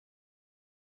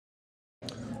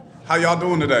How y'all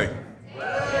doing today?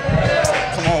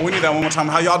 Come on, we need that one more time.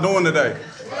 How y'all doing today?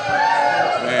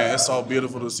 Man, it's so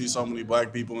beautiful to see so many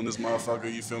black people in this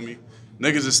motherfucker, you feel me?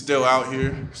 Niggas is still out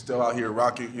here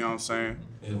rocking, you know what I'm saying?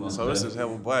 Yeah, so this is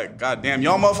hella black. God damn,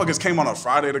 y'all motherfuckers came on a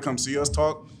Friday to come see us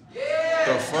talk?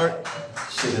 The fuck?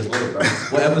 Shit is lit, bro.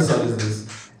 What episode is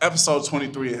this? Episode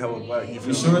 23 of Hella Black. You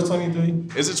sure it's 23?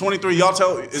 Is it 23? Y'all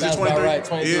tell. Is Sounds it 23? about right,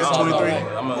 23. Yeah, it's Sounds 23.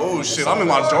 about right. Oh shit, I'm in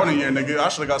my Jordan year, nigga. I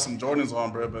should have got some Jordans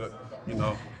on, bro, but you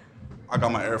know, I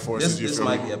got my Air Forces. This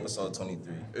might be episode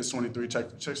 23. It's 23. Check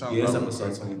something. Yeah, it's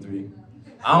episode 23.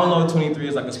 I don't know if 23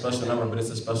 is like a special number, but it's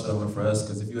a special number for us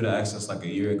because if you would have asked us like a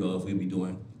year ago if we'd be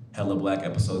doing Hella Black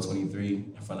episode 23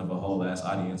 in front of a whole ass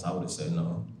audience, I would have said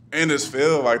no. And this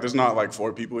feel like there's not like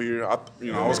 4 people here. I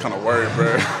was kind of worried,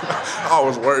 bro. I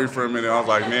was worried for a minute. I was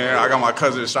like, man, I got my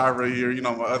cousin Shira here. You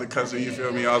know, my other cousin. You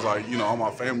feel me? I was like, all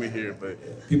my family here, but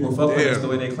people fuck with us the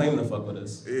way they claim to fuck with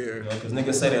us. Yeah. Because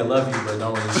niggas say they love you, but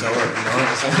don't really show up. You know what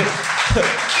I'm saying?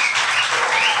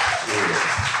 Yeah.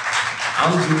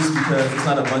 I'm juiced because it's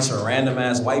not a bunch of random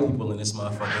ass white people in this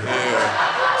motherfucker.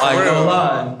 Yeah. Like, no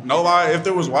lie. No lie. If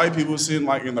there was white people sitting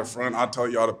like in the front, I'd tell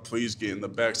y'all to please get in the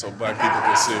back so black people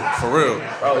can sit. For real.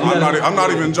 Bro, I'm not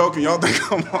even joking. Y'all think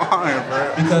I'm lying,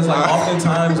 bro. Because like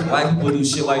oftentimes black people do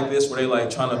shit like this where they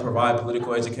like trying to provide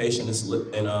political education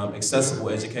and accessible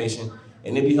education.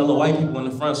 And there be hella white people in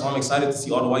the front, so I'm excited to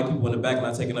see all the white people in the back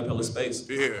not taking up hella space.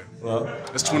 Yeah. Well,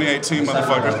 it's 2018,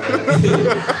 motherfucker.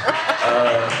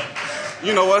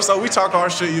 You know what? So we talk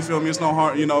our shit. You feel me? It's no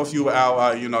harm. If you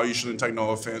ally, you shouldn't take no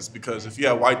offense because if you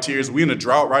have white tears, we in a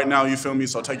drought right now. You feel me?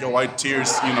 So take your white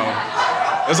tears.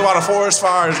 There's a lot of forest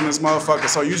fires in this motherfucker.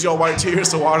 So use your white tears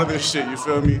to water this shit. You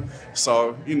feel me?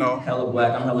 So Hella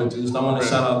black. I'm hella juiced. I want to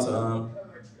shout out to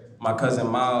my cousin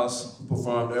Miles who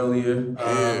performed earlier.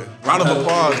 Yeah. Round of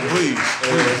applause, please.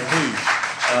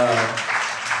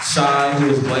 Shy, who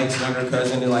is Blake's younger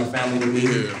cousin and like family to me.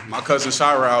 Yeah, my cousin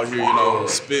Shira out here,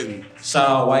 spitting. Shout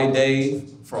out White Dave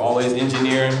for always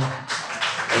engineering and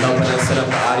helping us set up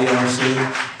the audio and shit.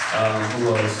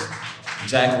 Who else?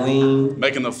 Jacqueline.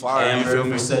 Making the flyer, Amber you feel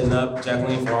me? For setting up.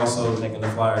 Jacqueline for also making the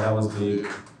flyer, that was big.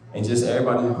 And just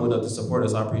everybody who pulled up to support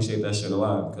us, I appreciate that shit a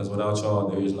lot. Because without y'all,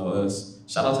 there is no us.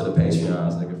 Shout out to the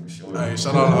Patreons, nigga, for sure. Hey,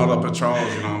 shout out to all the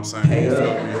patrons, you know what I'm saying? Hey,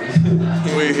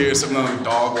 we ain't here sipping on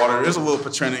dog water. There's a little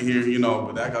Patron in here,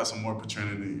 but that got some more Patron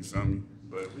in it, you feel me?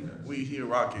 But we here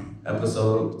rocking.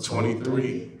 Episode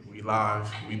 23. We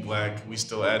live, we black, we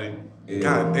still at it. Yeah.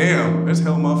 God damn, there's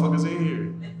hell motherfuckers in here.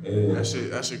 Yeah.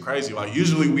 That shit crazy. Like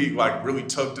usually we like really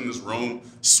tucked in this room,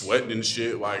 sweating and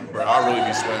shit. Like, bro, I really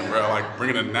be sweating, bro. Like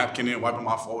bringing a napkin in, wiping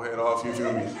my forehead off. You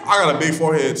feel me? I got a big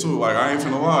forehead too. Like I ain't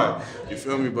finna lie. You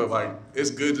feel me? But like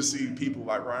it's good to see people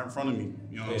like right in front of me.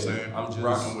 You know what I'm saying? I'm just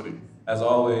rocking with it. As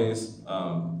always,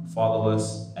 follow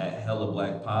us at Hella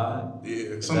Black Pod.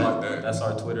 Yeah, something like that. That's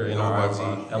our Twitter and our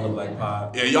IG, Hella Black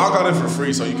Pod. Yeah, y'all got it for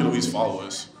free, so you can at least follow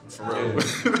us. For real.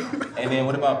 And then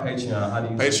what about Patreon? How do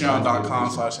you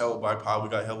Patreon.com/HellaBlackPod. We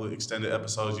got hella extended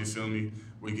episodes, you feel me?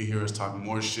 Where you can hear us talking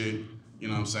more shit. You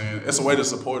know what I'm saying? It's a way to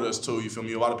support us too, you feel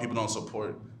me? A lot of people don't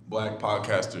support black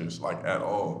podcasters like at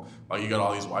all. Like you got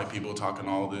all these white people talking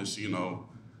all this,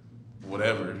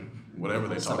 whatever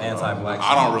they talk about. Anti-black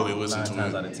I don't really listen to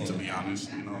out it, of 10. to be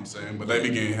honest. You know what I'm saying? But they be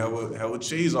getting hella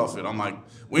cheese off it. I'm like,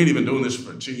 we ain't even doing this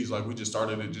for cheese. Like we just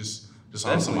started it just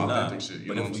on some authentic shit.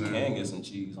 You know what I'm saying? But if we can get some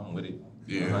cheese, I'm with it.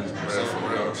 Yeah, 100% for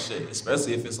real. Shit,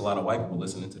 especially if it's a lot of white people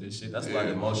listening to this shit. That's a lot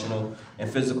of emotional and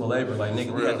physical labor. Like,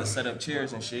 nigga, we had to set up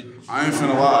chairs and shit. I ain't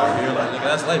finna lie. You're like, nigga,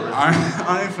 that's labor. I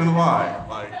ain't finna lie.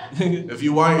 Like, if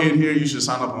you white in here, you should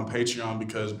sign up on Patreon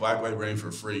because black labor ain't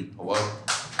for free. Hello?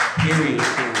 Period.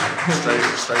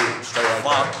 Straight like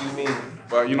Fuck that. you mean?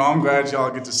 But, I'm glad y'all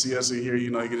get to see us in here.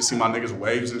 You get to see my niggas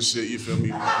waves and shit, you feel me?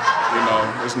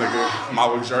 This nigga, my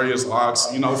luxurious locks.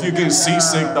 If you're getting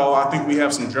seasick, though, I think we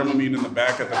have some Dramamine in the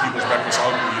back at the People's Breakfast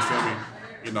Oakland, you feel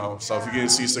me? So if you're getting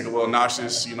seasick, a little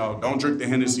nauseous, don't drink the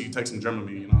Hennessy, take some Dramamine,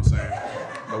 you know what I'm saying?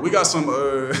 But we got some...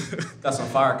 got some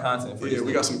fire content for you. Yeah,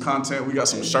 we got some content. We got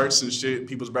some shirts and shit.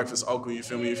 People's Breakfast Oakland, you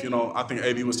feel me? If I think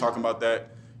AB was talking about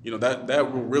that.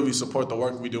 That will really support the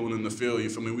work we doing in the field,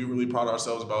 you feel me? We really proud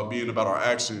ourselves about being about our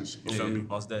actions, you feel me?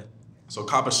 Most day. So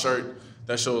cop a shirt,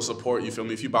 that shows support, you feel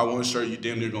me? If you buy one shirt, you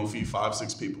damn near gonna feed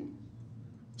 5-6 people.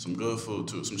 Some good food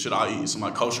too, some shit I eat, some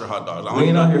like kosher hot dogs. We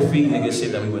ain't out here feeding niggas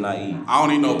shit that we would not eat. I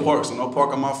don't eat no pork, so no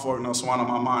pork on my fork, no swine on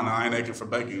my mind. I ain't aching for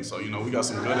bacon, so we got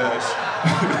some good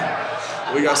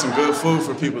ass, we got some good food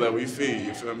for people that we feed,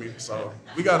 you feel me? So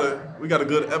we got a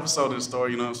good episode in store,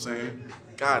 you know what I'm saying?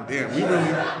 God damn, we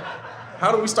really...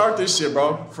 How do we start this shit,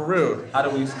 bro? For real. How do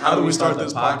we start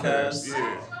this podcast?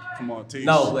 Yeah. Come on, teach.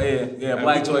 No, yeah,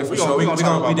 Black Joy for sure. We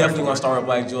definitely gonna start with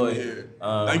Black Joy.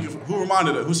 Yeah. Thank you. Who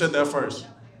reminded it? Who said that first?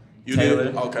 You Taylor.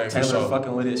 did? Okay, for Taylor sure.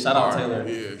 fucking with it. Shout out Taylor.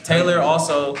 Yeah. Taylor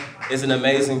also is an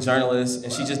amazing journalist,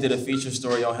 and she just did a feature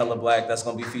story on Hella Black that's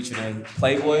gonna be featured in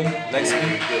Playboy next week.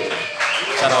 Yeah.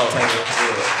 Shout out Taylor.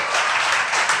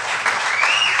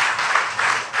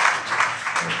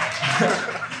 Yeah.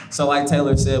 So like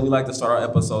Taylor said, we like to start our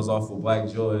episodes off with Black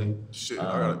Joy. Shit, I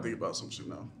gotta think about some shit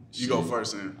now. You go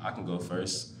first, then. I can go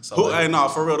first. So hey,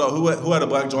 for real though, who had a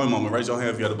Black Joy moment? Raise your hand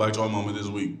if you had a Black Joy moment this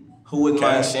week. Who wouldn't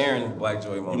mind sharing a Black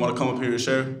Joy moment? You want to come up here and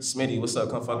share? Smitty, what's up?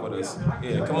 Come fuck with us.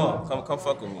 Yeah, come on. Come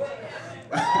fuck with me.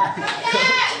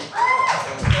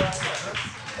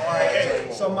 All right,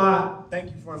 hey, so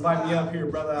thank you for inviting me up here,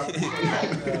 brother. I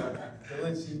appreciate the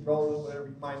Lindsay Roller, whatever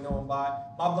you might know him by.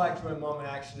 My Black Joy moment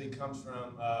actually comes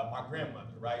from my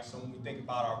grandmother, right? So when we think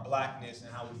about our blackness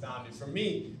and how we found it, for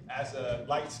me, as a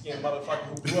light-skinned motherfucker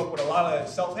who grew up with a lot of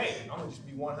self-hate, I'm gonna just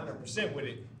be 100% with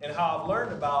it, and how I've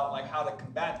learned about like how to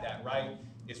combat that, right?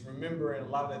 Is remembering a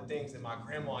lot of the things that my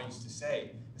grandma used to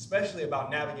say, especially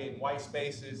about navigating white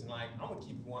spaces, and like, I'm gonna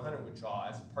keep it 100 with y'all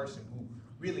as a person who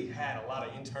really had a lot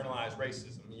of internalized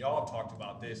racism. And y'all have talked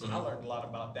about this, and I learned a lot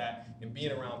about that in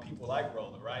being around people like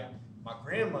Roller, right? My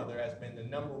grandmother has been the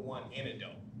 #1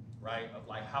 antidote, right? Of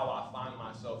like how I find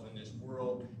myself in this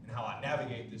world and how I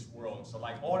navigate this world. And so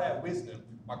like all that wisdom,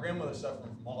 my grandmother's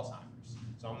suffering from Alzheimer's.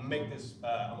 So I'm gonna make this,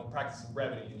 I'm gonna practice some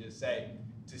brevity and just say,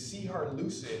 to see her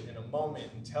lucid in a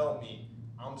moment and tell me,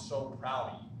 I'm so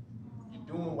proud of you.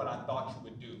 You're doing what I thought you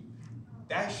would do.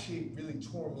 That shit really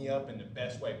tore me up in the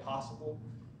best way possible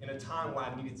in a time when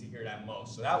I needed to hear that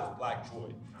most. So that was Black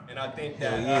Joy. And I think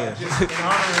that just in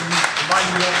honoring you,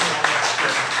 inviting me up on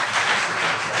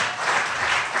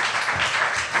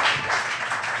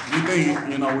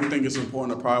that We think it's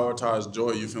important to prioritize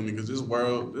joy, you feel me? Because this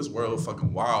world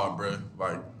fucking wild, bruh.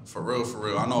 Like, for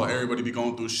real. I know everybody be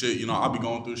going through shit, I be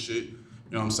going through shit, you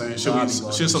know what I'm saying?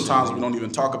 Shit sometimes we don't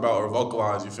even talk about or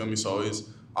vocalize, you feel me? So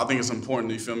I think it's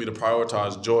important, you feel me, to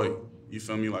prioritize joy. You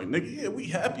feel me? Like, nigga, yeah, we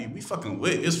happy. We fucking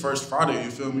lit. It's first Friday,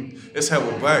 you feel me? It's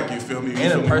hella black, you feel me?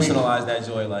 And to personalize that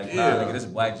joy, like, nah, nigga, this is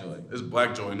Black Joy. It's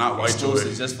Black Joy, not white joy.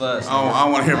 It's just for us. I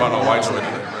don't want to hear about no white joy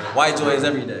today, bro. White joy is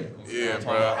every day. Yeah,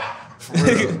 bro. For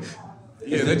real.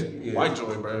 Yeah, white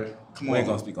joy, bro. Come on. We ain't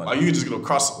gonna speak on like, that. you just gonna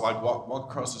walk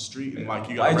across the street and like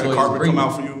you got red carpet come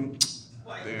out for you.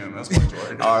 Damn, that's white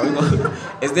joy. All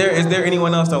right, is there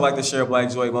anyone else that would like to share a Black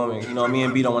Joy moment? Me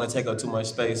and B don't want to take up too much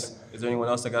space. Is there anyone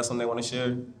else that got something they want to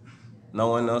share? No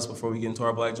one else before we get into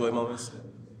our Black Joy moments?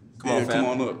 Come on, fam.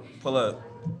 Come on up. Pull up.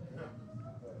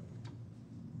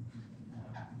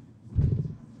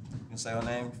 You can say your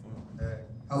name?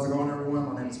 How's it going,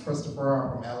 everyone? My name is Christopher. I'm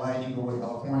from LA, Inglewood,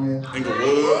 California. Inglewood?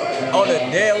 Oh, the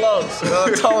dead lows.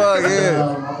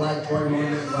 Yeah. My Black Joy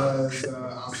moment was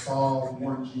I saw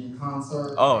Warren G in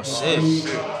concert. Oh, shit. He's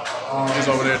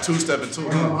over there two-stepping too.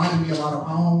 It reminded me a lot of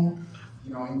home,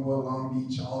 Inglewood, Long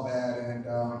Beach, all that, and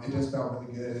it just felt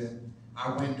really good. And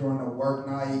I went during the work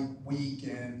night week,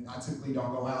 and I typically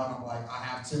don't go out, and I'm like, I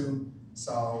have to.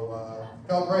 So it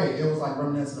felt great. It was like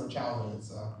reminiscent of childhood,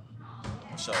 so.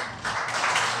 Sure.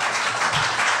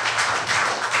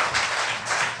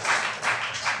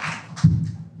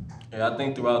 Yeah, I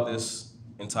think throughout this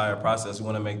entire process, we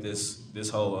want to make this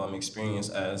whole experience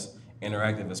as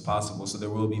interactive as possible. So there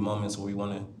will be moments where we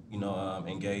want to,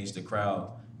 engage the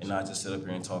crowd and not just sit up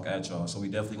here and talk at y'all. So we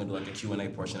definitely gonna do like a Q&A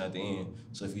portion at the end.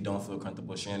 So if you don't feel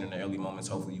comfortable sharing in the early moments,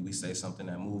 hopefully we say something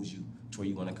that moves you to where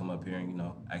you want to come up here and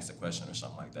ask a question or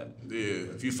something like that.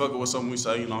 Yeah, if you fucking with something we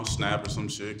say, snap or some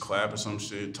shit, clap or some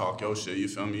shit, talk your shit. You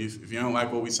feel me? If you don't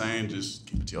like what we saying, just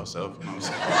keep it to yourself. You know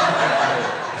what I'm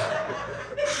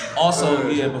saying? Also,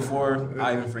 yeah, before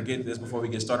I even forget this, before we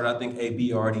get started, I think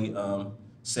AB already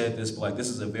said this, but like this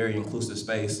is a very inclusive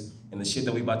space, and the shit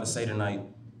that we about to say tonight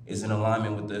is in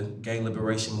alignment with the gay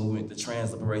liberation movement, the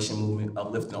trans liberation movement,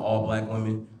 uplifting all Black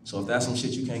women. So if that's some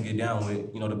shit you can't get down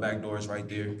with, the back door is right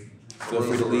there. Feel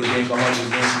free to leave. We ain't gonna hold you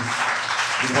against you.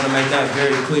 Just want to make that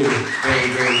very clear, very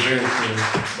clear.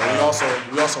 But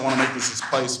we also want to make this a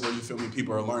place where, you feel me,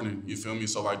 people are learning, you feel me?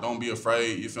 So like, don't be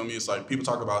afraid, you feel me? It's like, people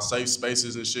talk about safe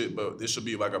spaces and shit, but this should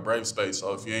be like a brave space.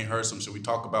 So if you ain't heard some shit we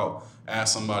talk about,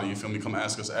 ask somebody, you feel me? Come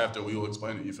ask us after, we will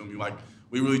explain it, you feel me? Like,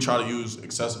 we really try to use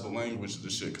accessible language to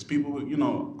this shit, because people,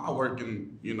 I work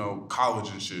in, college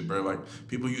and shit, bro. Like,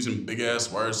 people using big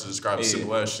ass words to describe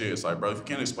simple ass shit. It's like, bro, if you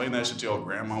can't explain that shit to your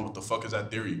grandma, what the fuck is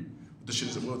that theory?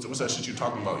 What's that shit you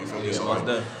talking about? You feel me? Yeah, so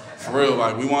like, for real,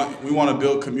 like we want to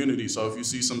build community. So if you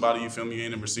see somebody, you feel me, you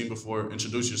ain't never seen before,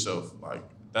 introduce yourself. Like,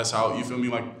 that's how, you feel me?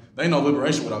 Like, there ain't no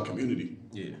liberation without community.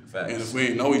 Yeah, facts. And if we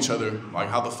ain't know each other, like,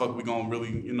 how the fuck we gonna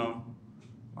really, you know,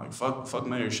 like, fuck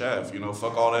Mayor Shaft, you know,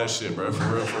 fuck all that shit, bro,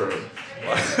 for real.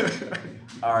 Like,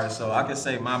 all right, so I can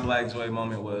say my Black Joy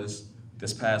moment was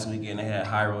this past weekend. They had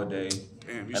High Road Day.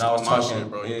 Damn, you and I was stole my talking, shit,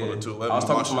 bro. You put it to 11 I was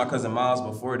talking to my shit. cousin Miles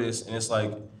before this, and it's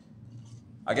like,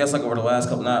 I guess like over the last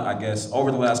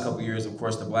couple years, of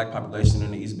course, the Black population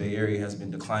in the East Bay Area has been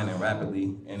declining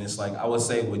rapidly. And it's like, I would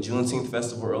say with Juneteenth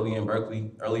Festival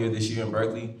earlier this year in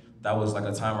Berkeley, that was like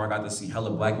a time where I got to see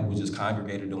hella Black people just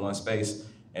congregated in one space.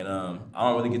 And I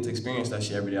don't really get to experience that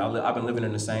shit every day. I've been living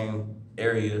in the same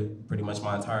area pretty much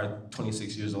my entire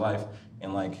 26 years of life.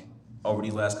 And like, over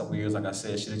these last couple of years, like I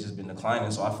said, shit has just been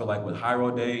declining. So I feel like with High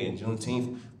Road Day and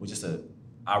Juneteenth,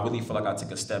 I really feel like I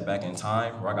took a step back in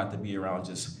time where I got to be around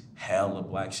just hella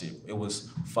Black shit. It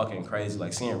was fucking crazy.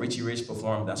 Like seeing Richie Rich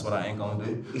perform, that's what I ain't gonna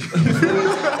do.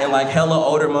 And like hella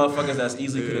older motherfuckers that's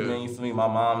easily could have been, you feel me, my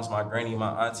moms, my granny,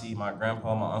 my auntie, my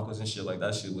grandpa, my uncles and shit, like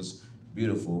that shit was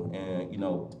beautiful. And you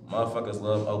know, motherfuckers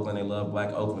love Oakland, they love Black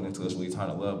Oakland until it's really time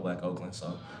to love Black Oakland.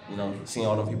 So, you know, seeing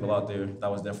all them people out there,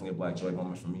 that was definitely a Black Joy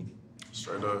moment for me.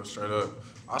 Straight up.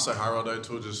 I say High Road Day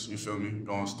too, just, you feel me,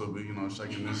 going stupid, you know,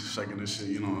 shaking this shit,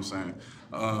 you know what I'm saying?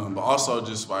 But also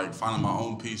just like finding my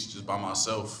own peace just by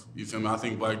myself, you feel me? I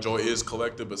think Black Joy is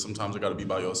collective, but sometimes it gotta be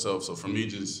by yourself. So for me,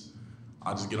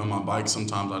 I just get on my bike,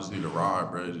 sometimes I just need to ride,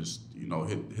 bro, just, you know,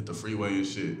 hit the freeway and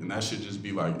shit. And that shit just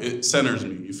be like, it centers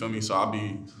me, you feel me? So I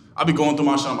be going through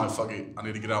my shit, I'm like, fuck it, I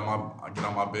need to get out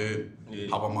my bed,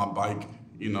 hop on my bike,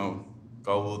 you know,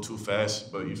 go a little too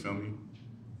fast, but you feel me?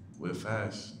 We're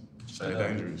fast. Stay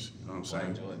dangerous. You know what I'm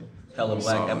saying? Hella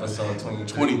Black episode 23.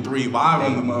 23, live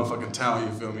in the motherfucking town,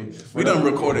 you feel me? We done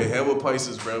recorded hella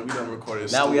places, bro. We done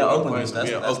recorded now we are Oakland.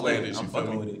 We are Oakland, you feel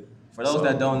me? With it. For those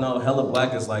that don't know, Hella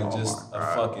Black is like just a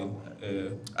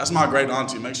fucking... That's my great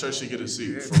auntie. Make sure she get a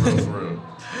seat. For real.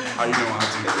 How you doing,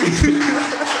 auntie?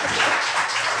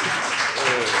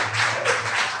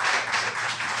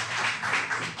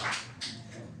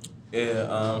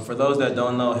 For those that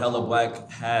don't know, Hella Black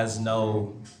has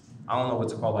no, I don't know what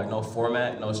to call, like no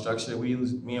format, no structure.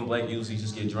 Me and Blake usually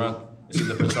just get drunk. It's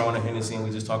either Patron or Hennessy and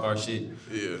we just talk our shit.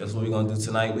 Yeah. That's what we're gonna do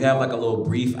tonight. We have like a little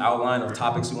brief outline of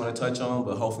topics we wanna touch on,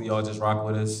 but hopefully y'all just rock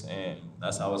with us and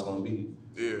that's how it's gonna be.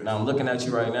 Yeah. Now I'm looking at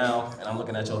you right now and I'm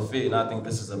looking at your fit and I think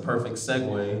this is a perfect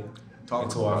segue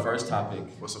into our first topic.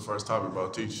 What's the first topic, bro?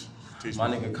 Teach my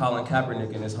me. nigga Colin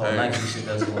Kaepernick and this whole Nike shit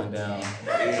that's going down.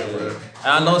 And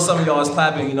I know some of y'all is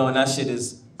clapping, you know, and that shit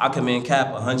is, I commend Cap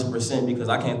 100% because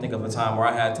I can't think of a time where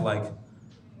I had to like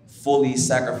fully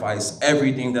sacrifice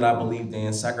everything that I believed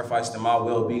in, sacrifice my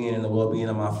well-being and the well-being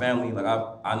of my family. Like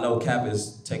I know Cap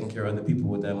is taking care of the people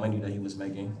with that money that he was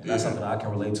making. And that's something that I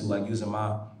can relate to, like using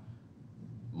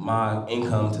my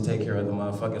income to take care of the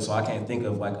motherfucker. So I can't think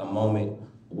of like a moment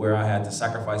where I had to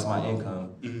sacrifice my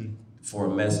income for a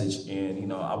message. And you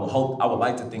know, I would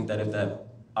like to think that if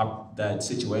that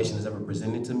situation is ever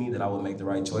presented to me, that I would make the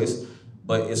right choice.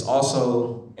 But it's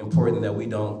also important that we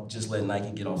don't just let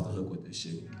Nike get off the hook with this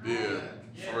shit. Yeah,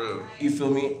 for real. You feel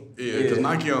me? Yeah, because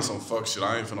Nike on some fuck shit.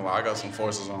 I ain't finna lie. I got some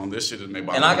forces on. This shit is made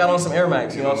by And Nike. I got on some Air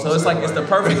Max, you know? So it's like, it's the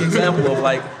perfect example of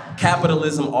like,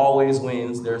 capitalism always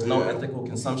wins. There's no ethical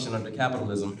consumption under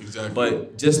capitalism. Exactly.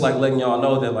 But just like letting y'all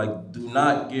know that like, do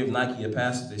not give Nike a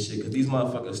pass with this shit, because these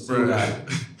motherfuckers still got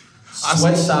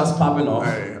sweatshops popping off.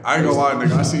 Hey, I ain't gonna lie,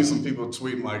 nigga. I see some people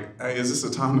tweeting like, hey, is this the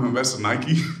time to invest in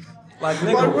Nike? Like,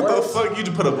 nigga, like, what the fuck? You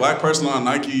just put a black person on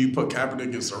Nike, you put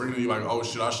Kaepernick and Serena, you're like, oh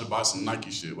shit, I should buy some Nike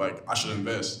shit. Like, I should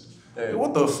invest. Hey,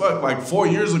 what the fuck? Like, 4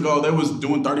 years ago, they was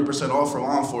doing 30% off for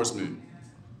law enforcement.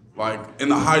 Like, in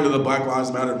the height of the Black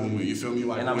Lives Matter movement, you feel me?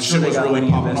 Like, and I'm when sure shit they was got really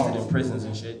money popping invested off. in prisons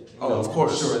and shit. Oh, of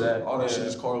course. Sure that. All that shit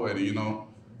is correlated, you know?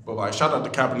 But like, shout out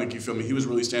to Kaepernick, you feel me? He was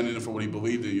really standing in for what he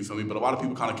believed in, you feel me? But a lot of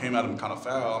people kind of came at him kind of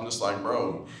foul. I'm just like,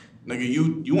 bro, nigga,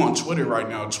 you on Twitter right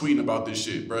now tweeting about this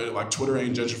shit, bro. Like, Twitter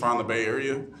ain't gentrifying the Bay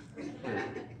Area.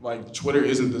 Like, Twitter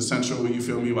isn't the central, you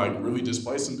feel me, like, really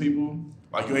displacing people.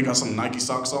 Like, you ain't got some Nike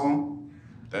socks on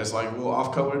that's, like, a little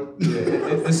off-color.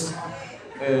 Yeah,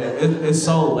 it's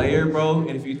so layered, bro.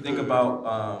 And if you think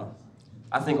about,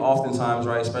 I think oftentimes,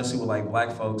 right, especially with, like,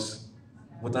 black folks,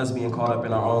 with us being caught up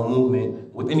in our own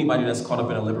movement, with anybody that's caught up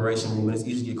in a liberation movement, it's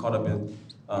easy to get caught up in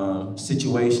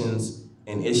situations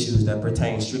and issues that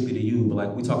pertain strictly to you. But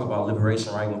like we talk about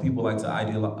liberation, right? When people like to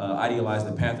idealize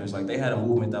the Panthers, like they had a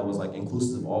movement that was like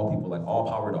inclusive of all people, like all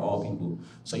power to all people.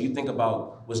 So you think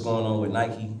about what's going on with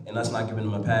Nike and us not giving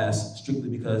them a pass strictly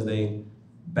because they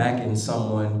backing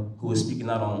someone who is speaking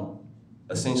out on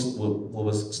essentially what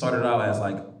was started out as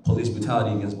like police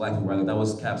brutality against black people, right? Like that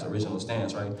was Cap's original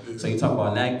stance, right? So you talk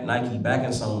about Nike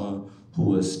backing someone who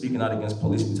was speaking out against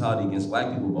police brutality against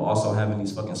black people, but also having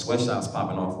these fucking sweatshops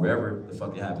popping off wherever the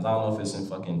fuck it happens. I don't know if it's in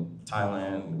fucking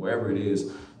Thailand, wherever it is,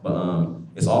 but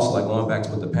it's also like going back to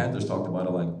what the Panthers talked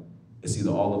about, like it's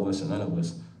either all of us or none of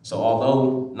us. So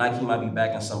although Nike might be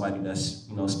backing somebody that's,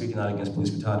 you know, speaking out against police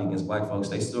brutality against black folks,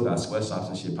 they still got sweatshops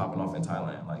and shit popping off in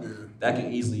Thailand. Like that could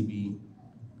have easily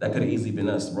been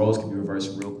us. The roles could be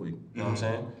reversed real quick. You know what I'm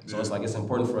saying? So it's like it's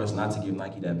important for us not to give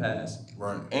Nike that pass.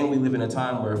 Right. And we live in a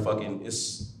time where fucking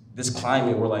it's this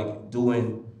climate where like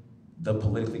doing the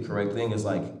politically correct thing is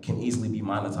like can easily be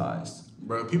monetized.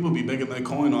 Bro, people be making that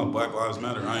coin off Black Lives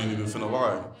Matter. I ain't even finna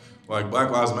lie. Like Black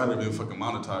Lives Matter been fucking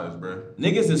monetized, bro.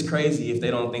 Niggas is crazy if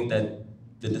they don't think that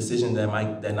the decision that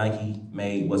Nike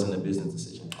made wasn't a business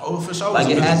decision. Oh, for sure. Like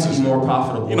it has to be more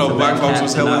profitable. You know, black folks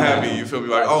was hella happy. Happy. You feel me?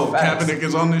 Like, oh, Kaepernick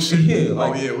is on this shit. Yeah,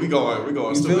 like, oh yeah, we going.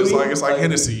 You Stupid. feel It's like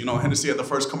Hennessy. You know, Hennessy at the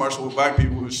first commercial with black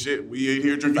people was shit. We ain't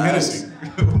here drinking Facts.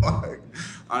 Hennessy. Like,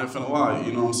 I ain't finna lie.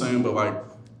 You know what I'm saying? But like,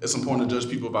 it's important to judge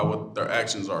people by what their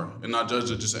actions are, and not judge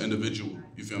just an individual.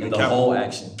 You feel me? And the whole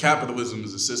action. Capitalism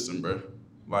is a system, bro.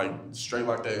 Like straight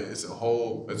like that. It's a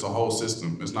whole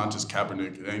system. It's not just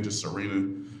Kaepernick. It ain't just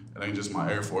Serena. It ain't just my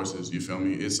Air Forces, you feel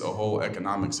me? It's a whole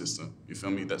economic system, you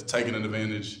feel me? That's taking an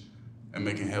advantage and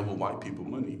making hella white people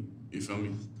money, you feel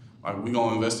me? Like we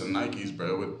gonna invest in Nikes,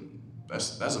 bro.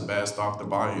 That's a bad stock to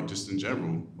buy just in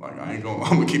general. Like I'm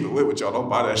gonna keep it lit with y'all. Don't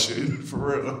buy that shit,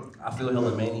 for real. I feel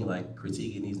hella manly like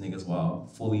critiquing these niggas while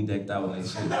fully decked out with their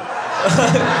shit.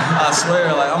 I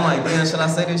swear, like I'm like, damn, should I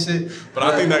say this shit? But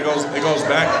I think it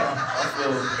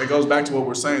goes back to what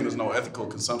we're saying. There's no ethical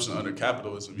consumption under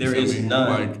capitalism. There is none.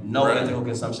 Like, no bruh, ethical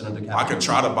consumption under capitalism. I could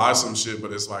try to buy some shit,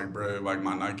 but it's like, bro, like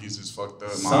my Nikes is fucked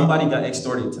up. Somebody got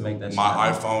extorted to make that shit.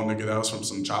 My iPhone, nigga, that was from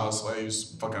some child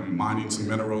slaves fucking mining some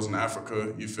minerals in Africa.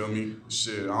 You feel me?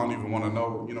 Shit, I don't even want to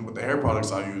know, you know, but the hair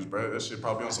products I use, bro, that shit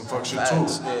probably on some fuck shit too.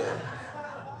 Yeah.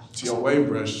 To your wave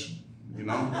brush, you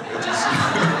know? It just,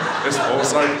 it's full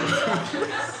cycle.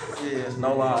 Yeah, it's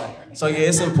no lie. So yeah,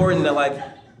 it's important that like,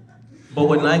 but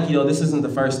with Nike though, this isn't the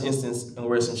first instance in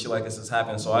where some shit like this has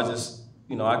happened. So I just,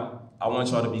 you know, I want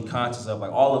y'all to be conscious of,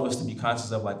 like all of us to be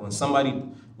conscious of, like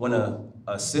when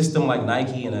a system like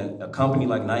Nike and a company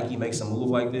like Nike makes a move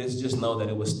like this, just know that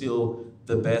it was still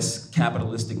the best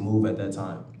capitalistic move at that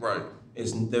time. Right.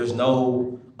 There's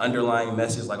no underlying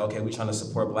message like, okay, we're trying to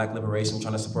support black liberation, we're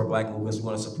trying to support black movements, we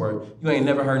want to support, you ain't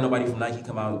never heard nobody from Nike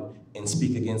come out and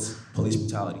speak against police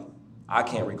brutality. I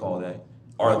can't recall that.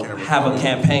 Or have a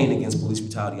campaign against police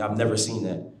brutality. I've never seen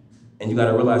that. And you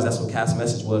gotta realize that's what Cap's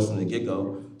message was from the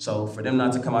get-go. So for them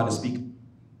not to come out and speak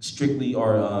strictly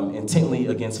or intently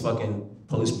against fucking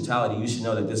police brutality, you should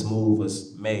know that this move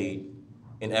was made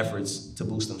in efforts to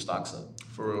boost them stocks up.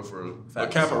 For real. But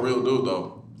Cap a real dude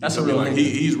though. That's a real like nigga.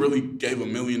 he's really gave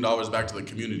 $1 million back to the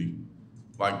community.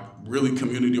 Like really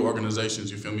community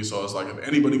organizations, you feel me? So it's like if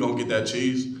anybody gonna get that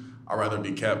cheese, I'd rather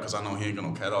be Cap because I know he ain't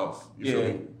gonna cat off. You feel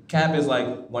me? Cap is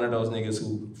like one of those niggas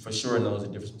who for sure knows the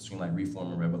difference between like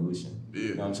reform and revolution. Yeah.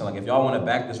 You know what I'm saying? Like if y'all want to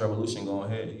back this revolution, go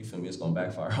ahead. You feel me? It's gonna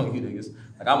backfire on you niggas.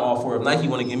 Like I'm all for it. If Nike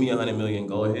want to give me $100 million,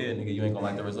 go ahead, nigga. You ain't gonna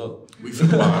like the result. We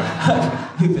finna buy.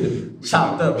 You finna be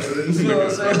chopped up. You feel what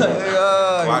I'm saying? Like,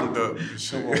 Locked up.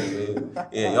 come on, man.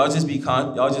 Yeah, y'all just be you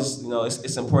know,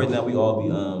 it's important that we all be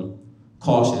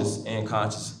cautious and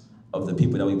conscious of the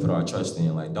people that we put our trust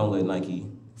in. Like don't let Nike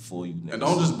fool you niggas. And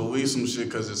don't just believe some shit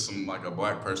because it's some like a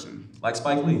black person. Like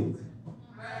Spike Lee. You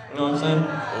know what I'm saying?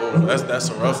 Oh, that's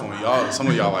a rough one. Y'all, some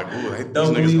of y'all like, ooh, these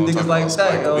Don't niggas believe gonna niggas talk like about that.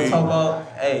 Spike Yo, Lee. talk about,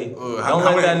 hey, don't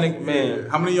let that nigga, man.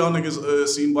 How many of y'all niggas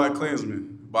seen Black Klansman?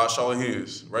 By a show of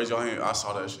hands. Raise your hand. I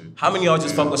saw that shit. How many of y'all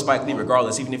just fuck with Spike Lee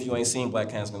regardless, even if you ain't seen Black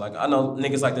Klansman? Like, I know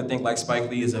niggas like to think like Spike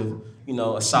Lee is a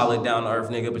solid down-to-earth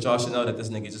nigga, but y'all should know that this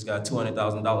nigga just got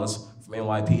 $200,000 from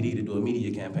NYPD to do a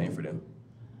media campaign for them.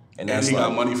 And he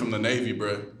got money from the Navy,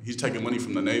 bro. He's taking money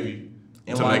from the Navy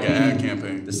to NYPD, make an ad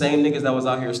campaign. The same niggas that was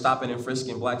out here stopping and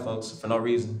frisking black folks for no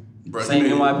reason. Bro, Same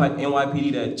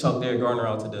NYPD that choked Eric Garner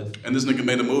out to death. And this nigga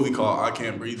made a movie called I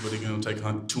Can't Breathe, but he's gonna take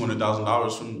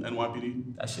 $200,000 from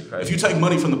NYPD. That shit crazy. If you take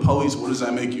money from the police, what does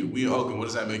that make you? We in Oakland, what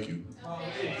does that make you?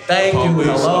 Thank you, Police,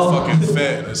 hello. a fucking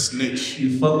fed, a snitch.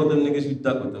 You fuck with them niggas, you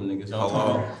duck with them niggas. You know what I'm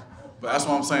talking Hello. about? But that's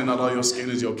what I'm saying, not all your skin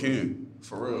is your kin.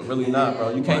 For real. Really not,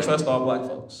 bro. You can't trust all black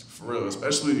folks. For real,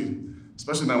 especially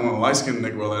that one light-skinned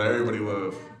nigga that everybody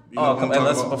love. You know Oh, what I'm come on.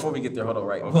 talking about? Before we get there, hold on,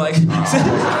 right? Okay. Like,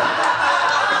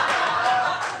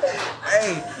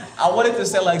 hey, I wanted to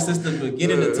say like since the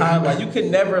beginning of time, like you could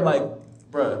never like,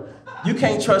 bruh, you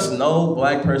can't trust no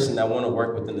black person that want to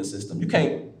work within the system. You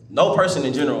can't no person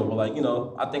in general, but like, you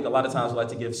know, I think a lot of times we like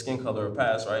to give skin color a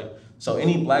pass, right? So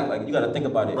any black, like, you gotta think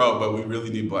about it. Bro, but we really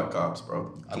need black cops,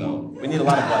 bro. I know. We need a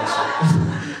lot of black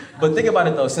shit. But think about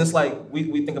it though, since like,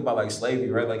 we think about like slavery,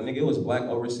 right? Like, nigga, it was black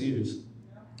overseers.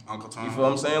 Uncle Tom. You feel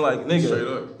what I'm saying? Like, nigga, Straight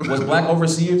up. was black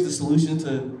overseers the solution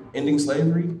to ending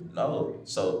slavery? No.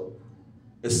 So,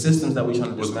 it's systems that we trying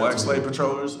to Was dismantle. black slave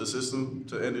patrollers a system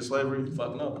to end slavery?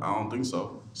 Fuck no. I don't think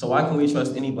so. So why can we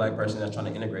trust any black person that's trying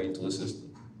to integrate into a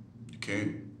system? You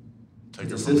can't take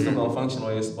The it from system here. gonna function the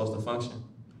way it's supposed to function.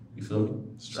 You feel me?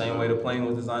 Same way the plane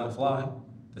was designed to fly.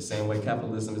 The same way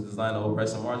capitalism is designed to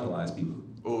oppress and marginalize people.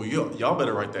 Oh, y'all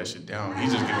better write that shit down.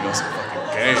 He's just giving us a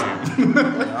fucking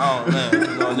game. Oh man, you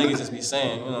know, niggas just be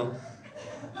saying, you know.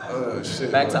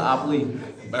 Shit. Back to Op Lee.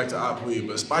 Back to Op Lee.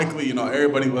 But Spike Lee, you know,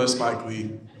 everybody loves Spike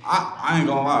Lee. I ain't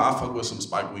gonna lie, I fuck with some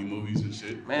Spike Lee movies and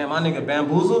shit. Man, my nigga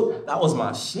Bamboozle, that was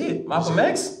my shit. Malcolm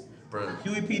X, Bro.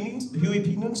 Huey P.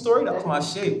 Newton story, that was my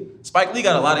shit. Spike Lee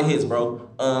got a lot of hits, bro.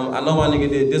 I know my nigga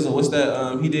did Dizzle. What's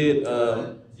that? He did.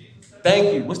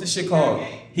 Thank you. What's the shit called?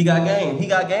 He Got Game. He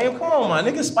Got Game. Come on, my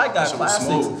nigga. Spike got Shit was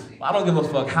classics. smooth. I don't give a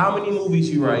fuck how many movies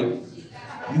you write.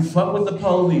 You fuck with the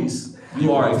police.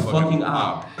 You are a fucking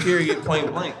op. Period. Point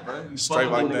blank, bro. You Straight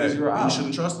fuck with like them that. niggas, you're a You op.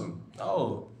 shouldn't trust him.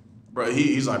 No. Bro,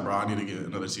 he's like, bro, I need to get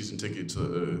another season ticket to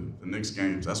the Knicks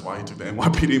games. That's why he took the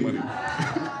NYPD money.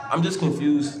 I'm just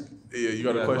confused. Yeah, you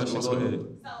got a question? Go ahead.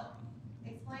 So,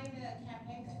 explain the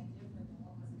campaign that he did for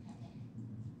what was the campaign?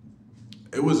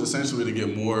 It was essentially to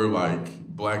get more like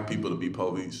black people to be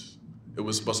police. It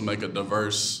was supposed to make a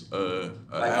diverse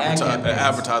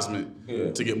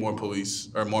advertisement to get more police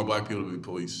or more black people to be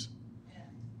police. Yeah.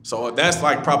 So that's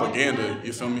like propaganda.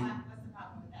 You feel me? What's the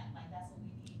problem with that? Like, that's what we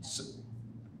need.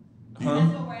 Huh?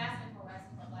 That's what we're asking for. We're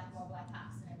asking for more black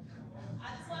cops and everything. I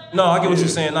just want to No, I get what you're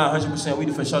saying. Not 100%.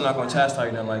 We for sure not gonna chastise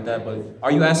you nothing like that. But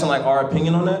are you asking like our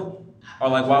opinion on that, or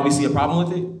like why we see a problem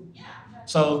with it? Yeah.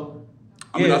 So,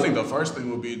 I mean, I think the first thing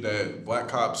would be that black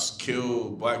cops kill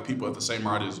black people at the same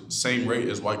rate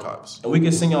as white cops. and we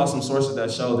can send y'all some sources that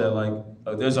show that like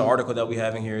there's an article that we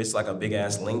have in here. It's like a big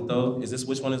ass link though.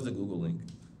 Which one is the Google link?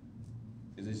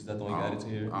 Is that the one you added to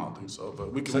here? I don't think so,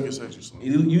 but we can send you some.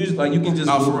 You can just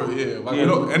Nah, Google- for real, yeah. Like, we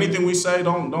don't, anything we say,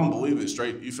 don't believe it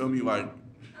straight. You feel me? Like,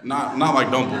 not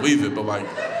like don't believe it, but like You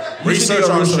should do research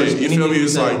your our research. shit. You Anything feel me? you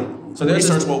It's say. like So there's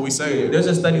research this- what we say. There's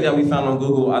a study that we found on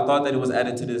Google. I thought that it was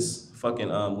added to this fucking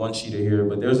one sheeter here,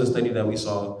 but there's a study that we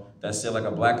saw that said like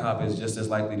a black cop is just as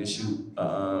likely to shoot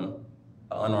an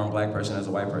unarmed black person as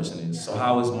a white person is. So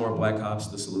how is more black cops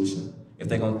the solution if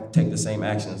they're gonna take the same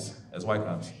actions as white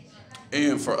cops?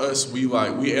 And for us, we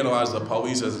analyze the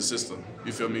police as a system.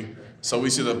 You feel me? So we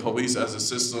see the police as a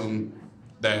system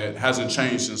that hasn't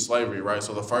changed since slavery, right?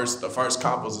 So the first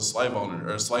cop was a slave owner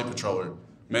or a slave patroller.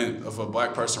 Man, if a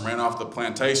black person ran off the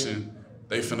plantation,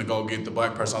 they finna go get the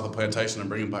black person off the plantation and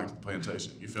bring him back to the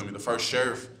plantation. You feel me? The first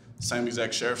sheriff, same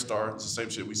exact sheriff star, it's the same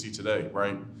shit we see today,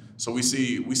 right? So we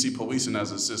see policing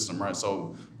as a system, right?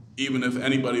 So even if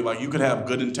anybody, like, you could have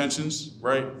good intentions,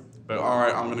 right? But all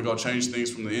right, I'm gonna go change things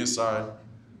from the inside,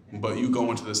 but you go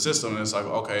into the system and it's like,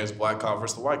 okay, it's black cop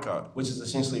versus the white cop. Which is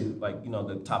essentially like, you know,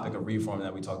 the topic of reform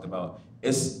that we talked about.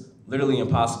 It's literally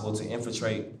impossible to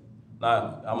infiltrate.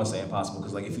 I'm gonna say impossible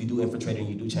because like if you do infiltrate and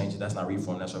you do change it, that's not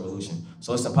reform, that's revolution.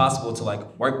 So it's impossible to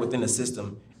like work within the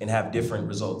system and have different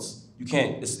results. You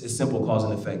can't, it's simple cause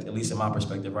and effect, at least in my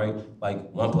perspective, right? Like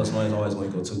 1 + 1 is always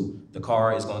going to equal 2. The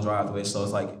car is going to drive the way. So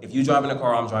it's like, if you're driving a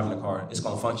car, I'm driving a car, it's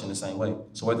going to function the same way.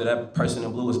 So whether that person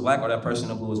in blue is black or that person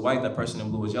in blue is white, that person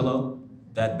in blue is yellow,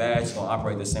 that badge is going to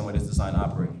operate the same way it's designed to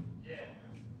operate.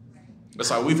 That's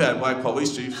like, we've had black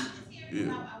police chiefs. I Yeah.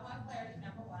 want clarity.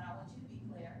 Number one, I want you to be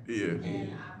clear. Yeah.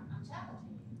 And I'm challenging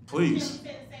you. Please. You said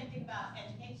the same thing about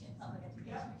education, public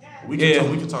education. We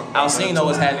can talk about Alcine that know too.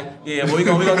 what's happening. Yeah, but we're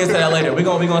gonna get to that later. We're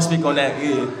gonna speak on that.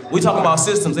 Yeah. We talking about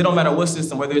systems. It don't matter what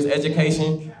system, whether it's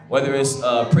education, whether it's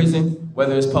prison,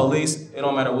 whether it's police, it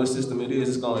don't matter what system it is,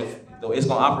 it's gonna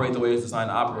operate the way it's designed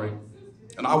to operate.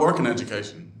 And I work in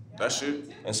education. That shit.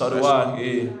 And so do I,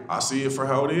 yeah. I see it for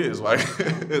how it is. Like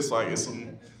it's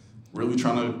some really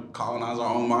trying to colonize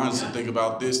our own minds to think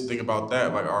about this, think about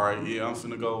that. Like, all right, yeah, I'm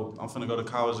finna go to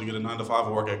college and get a 9-to-5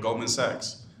 and work at Goldman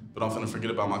Sachs, but I'm finna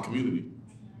forget about my community.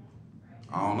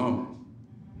 I don't know.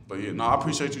 But yeah, no, I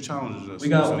appreciate you challenging us. We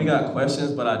got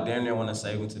questions, but I damn near want to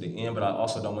save them to the end. But I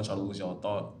also don't want y'all to lose y'all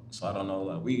thought. So I don't know.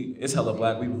 Like it's hella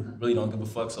black. We really don't give a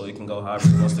fuck. So it can go however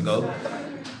it wants to go.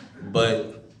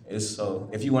 But it's so.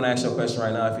 If you want to ask your question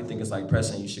right now, if you think it's like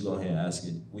pressing, you should go ahead and ask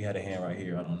it. We had a hand right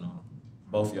here. I don't know.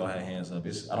 Both of y'all had hands up.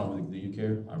 I don't really. Do you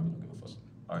care? I really don't give a fuck.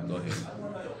 All right, go ahead. I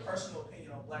want to know your personal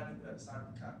opinion on black people that decide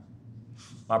to be cops.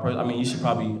 I mean, you should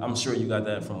probably, I'm sure you got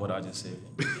that from what I just said.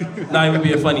 Not even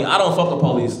being funny. I don't fuck with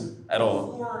police at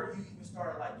all. Before you even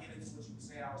started like getting into what you were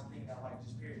saying, I was thinking that like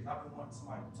just period. I've been wanting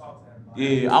somebody to talk to that about.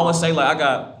 Yeah, I would say like I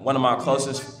got one of my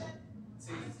closest.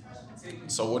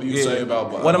 So what do you say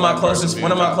about one of my black closest person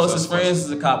one of being my a closest cop? friends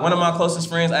is a cop. One of my closest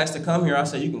friends asked to come here. I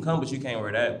said you can come, but you can't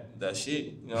wear that shit.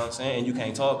 You know what I'm saying? And you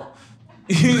can't talk.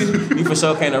 You for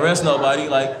sure can't arrest nobody.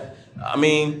 Like, I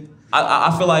mean,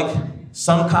 I feel like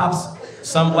some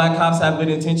black cops have good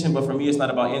intention, but for me it's not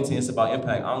about intent, it's about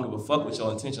impact. I don't give a fuck what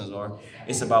your intentions are.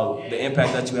 It's about the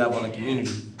impact that you have on the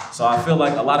community. So I feel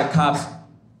like a lot of cops,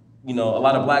 you know, a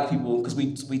lot of black people, because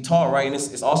we taught, right, and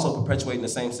it's also perpetuating the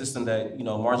same system that, you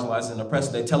know, marginalizes and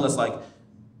oppresses. They tell us, like,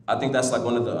 I think that's like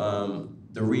one of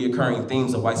the reoccurring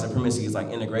themes of white supremacy is like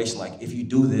integration. Like, if you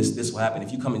do this, this will happen.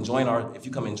 If you come and join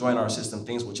our system,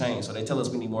 things will change. So they tell us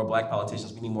we need more black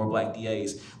politicians, we need more black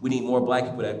DAs, we need more black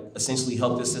people that essentially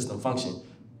help this system function.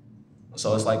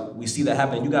 So it's like we see that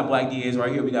happening. You got black DAs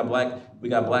right here. We got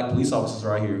black police officers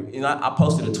right here. And I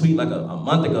posted a tweet like a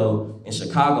month ago in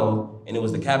Chicago, and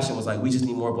the caption was like, "We just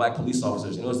need more black police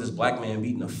officers." And it was this black man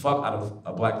beating the fuck out of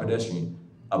a black pedestrian,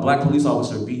 a black police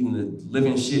officer beating the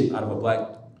living shit out of a black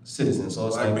citizen. So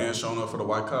it's black like man showing up for the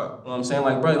white cop. You know what I'm saying?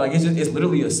 Like, bro, like it's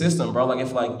literally a system, bro. Like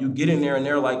if like you get in there and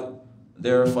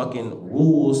there are fucking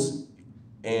rules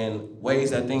and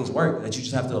ways that things work that you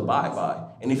just have to abide by.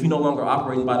 And if you're no longer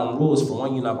operating by them rules, for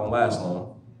one, you're not gonna last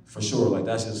long. For sure. Like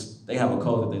that's just, they have a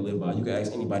code that they live by. You can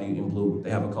ask anybody in blue, they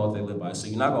have a code they live by. So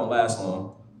you're not gonna last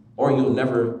long, or you'll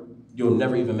never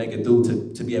even make it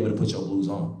through to be able to put your blues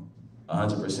on.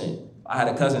 100%. I had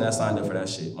a cousin that signed up for that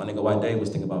shit. My nigga White Dave was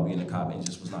thinking about being a cop and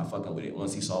just was not fucking with it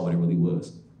once he saw what it really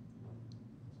was.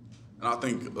 And I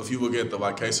think if you look at the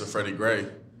case of Freddie Gray,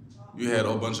 you had a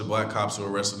whole bunch of black cops who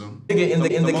arrested him. Nigga, in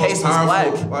the case, it's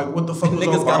black. Like, what the fuck was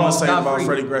Niggas got Obama off saying about scot-free.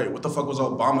 Freddie Gray? What the fuck was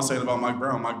Obama saying about Mike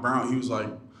Brown? Mike Brown, he was like,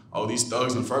 oh, these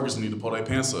thugs in Ferguson need to pull their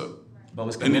pants up.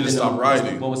 And then just stop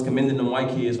rioting. What was commending them white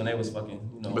kids when they was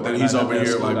fucking, you know. But then he's over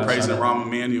here like praising Rahm. Rahm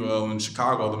Emanuel in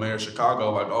Chicago, the mayor of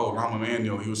Chicago, like, oh, Rahm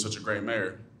Emanuel, he was such a great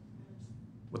mayor.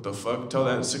 What the fuck? Tell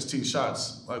that 16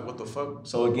 shots. Like, what the fuck?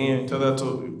 So again, Tell that to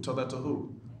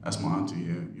who? That's my auntie,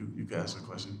 yeah. You can ask a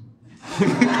question. With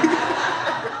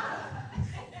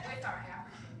our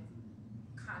African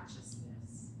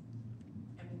consciousness,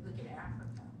 and we look at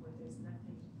Africa, where there's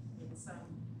nothing in some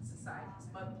societies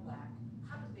but black,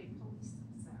 how do they police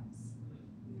themselves?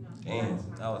 You know, damn, that's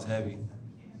my- that was heavy.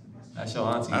 That's your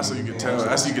auntie. That's so you can tell.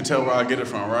 That's so you can tell where I get it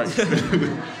from, right?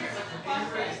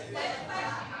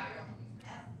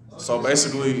 So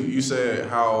basically, you said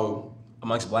how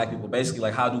amongst black people, basically,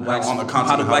 like how do black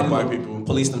people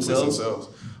police themselves?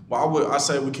 Well, I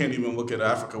say we can't even look at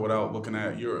Africa without looking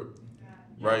at Europe,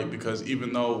 right? Because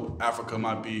even though Africa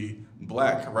might be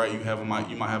black, right, you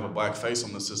might have a black face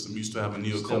on the system. You still have a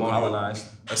neo-colonial.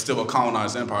 That's still a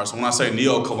colonized empire. So when I say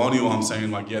neo-colonial, I'm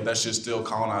saying like, yeah, that shit's still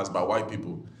colonized by white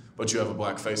people, but you have a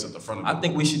black face at the front of it. I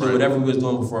think we should do whatever we was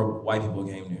doing before white people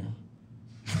came there.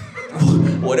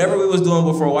 Whatever we was doing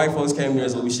before white folks came there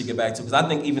is what we should get back to. Because I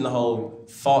think even the whole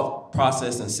thought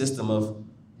process and system of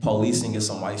policing is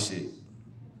some white shit.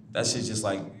 That shit's just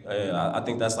like, I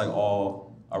think that's like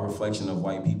all a reflection of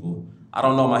white people. I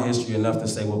don't know my history enough to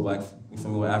say what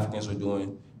Africans were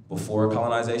doing before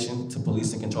colonization to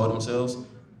police and control themselves.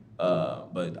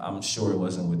 But I'm sure it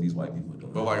wasn't what these white people were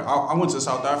doing. But like, I went to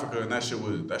South Africa and that shit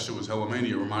was hella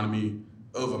mania. It reminded me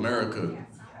of America.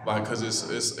 Like, cause it's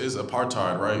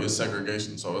apartheid, right? It's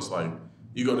segregation. So it's like,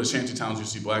 you go to shanty towns, you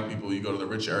see black people. You go to the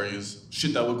rich areas,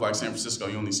 shit that look like San Francisco,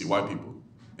 you only see white people.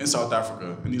 In South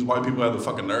Africa, and these white people have the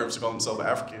fucking nerves to call themselves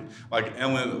African. Like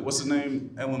what's his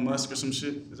name? Elon Musk or some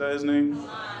shit? Is that his name?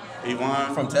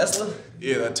 Elon? From Tesla?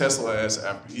 Yeah, that Tesla ass.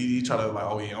 He tried to like,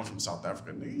 oh yeah, I'm from South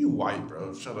Africa. Nigga, you white,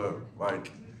 bro. Shut up.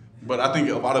 Like, but I think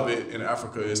a lot of it in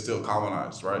Africa is still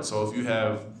colonized, right? So if you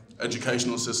have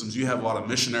educational systems, you have a lot of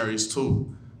missionaries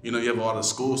too. You know, you have a lot of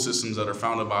school systems that are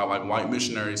founded by like white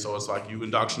missionaries. So it's like you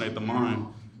indoctrinate the mind.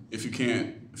 If you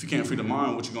can't free the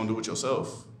mind, what you gonna do with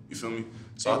yourself? You feel me?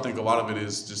 So I think a lot of it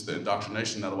is just the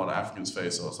indoctrination that a lot of Africans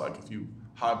face. So it's like if you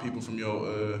hide people from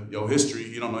your history,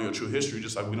 you don't know your true history,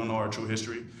 just like we don't know our true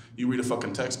history. You read a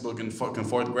fucking textbook in fucking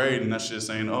 4th grade and that shit's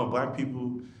saying, oh, black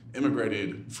people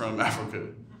immigrated from Africa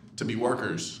to be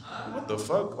workers. What the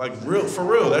fuck? Like for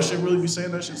real, that shit really be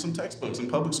saying that shit in some textbooks in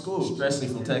public schools. Especially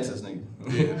from Texas, nigga.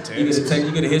 Yeah,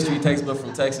 you get a history textbook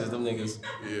from Texas, them niggas.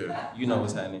 Yeah. You know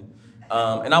what's happening.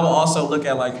 And I will also look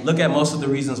at most of the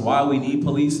reasons why we need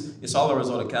police. It's all a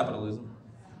result of capitalism.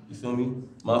 You feel me?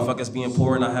 Motherfuckers being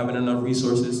poor, not having enough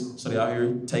resources, so they out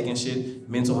here taking shit.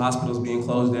 Mental hospitals being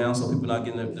closed down, so people not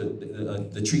getting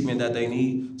the treatment that they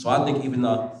need. So I think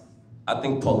I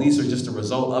think police are just a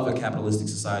result of a capitalistic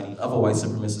society, of a white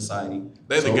supremacist society.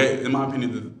 In my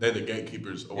opinion, they're the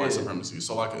gatekeepers of white supremacy.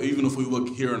 So like, even if we look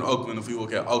here in Oakland, if we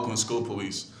look at Oakland school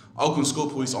police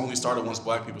only started once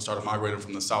black people started migrating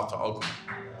from the South to Oakland.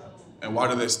 And why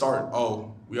did they start?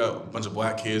 Oh, we got a bunch of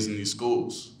black kids in these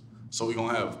schools. So we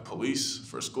gonna have police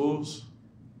for schools?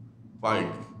 Like,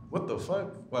 what the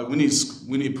fuck? Like, we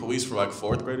need police for like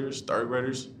 4th graders, 3rd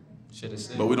graders. Shit is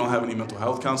sick. But we don't have any mental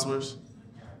health counselors.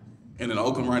 And in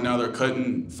Oakland right now, they're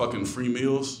cutting fucking free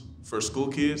meals for school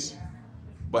kids.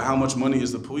 But how much money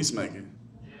is the police making?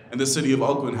 In the city of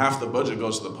Oakland, half the budget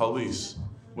goes to the police.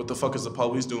 What the fuck is the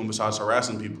police doing besides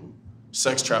harassing people?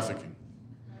 Sex trafficking.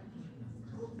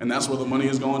 And that's where the money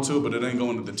is going to, but it ain't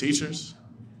going to the teachers.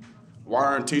 Why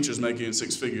aren't teachers making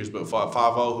 6 figures, but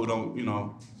 5-0 who don't, you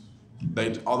know,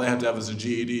 all they have to have is a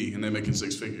GED and they're making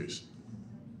 6 figures?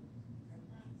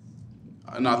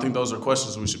 And I think those are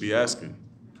questions we should be asking.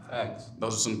 Facts.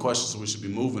 Those are some questions we should be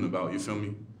moving about, you feel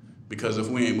me? Because if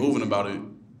we ain't moving about it,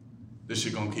 this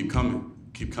shit gonna keep coming,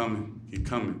 keep coming, keep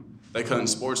coming. They cutting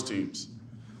sports teams.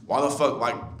 Why the fuck,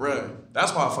 like, bruh,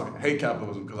 that's why I fucking hate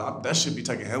capitalism, because that shit be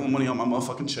taking hella money on my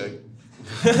motherfucking check.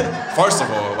 First of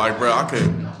all, like, bruh, I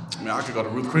could go to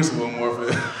Ruth Chris a little more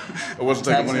if it wasn't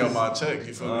taking money out my check,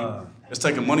 you feel me? It's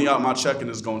taking money out my check and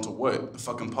it's going to what? The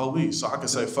fucking police. So I could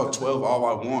say fuck 12 all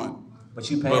I want.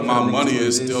 But my money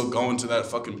is still going to that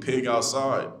fucking pig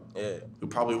outside. Yeah. Who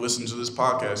probably listen to this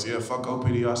podcast. Yeah, fuck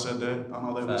OPD, I said that. I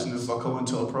know they listening. Fuck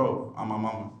COINTELPRO. I'm my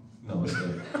mama. No, what's that?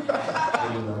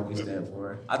 You know what we stand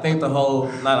for. I know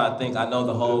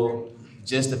the whole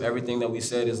gist of everything that we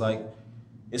said is like,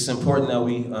 it's important that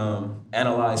we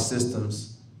analyze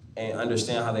systems and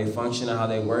understand how they function and how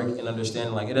they work, and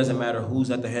understand like it doesn't matter who's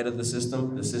at the head of the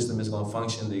system is gonna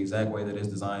function the exact way that it's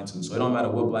designed to. So it don't matter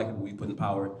what black people we put in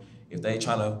power. If they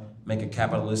trying to make a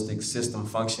capitalistic system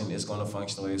function, it's gonna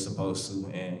function the way it's supposed to.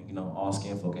 And you know, all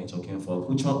skin folk ain't your kinfolk.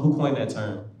 Who coined that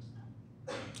term?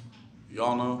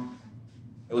 Y'all know?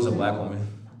 It was a black woman.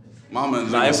 Mama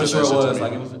and Nah, it for sure was.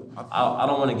 like, I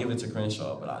don't want to give it to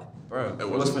Crenshaw, but it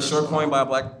was for sure coined by a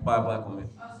black woman.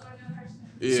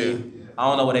 Yeah. See, I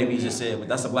don't know what AB just said, but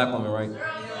that's a black woman, right?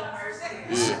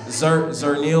 Yeah.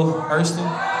 Zernil Hurston.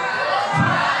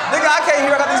 Nigga, I can't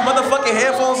hear. I got these motherfucking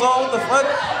headphones on. What the fuck?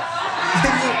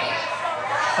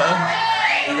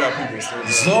 You got people saying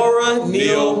Zora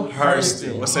Neale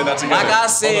Hurston. Let's say that together. Like I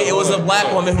said, it was a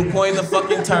black woman who coined the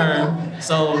fucking term.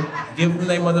 So give them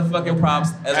their motherfucking props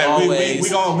as always. We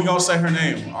gonna say her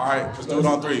name. All right, let's do it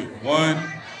on 3. 1,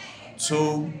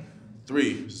 2,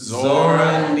 3.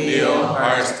 Zora Neale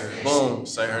Hurston. Boom.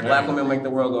 Say her name. Black women make the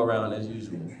world go round as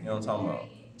usual. You know what I'm talking about?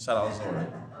 Shout out Zora.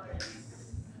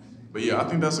 But yeah, I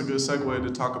think that's a good segue to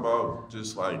talk about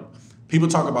just like, people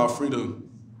talk about freedom.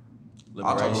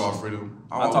 Liberation. I'll talk about freedom.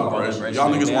 I talk about liberation. Y'all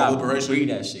niggas want liberation? Read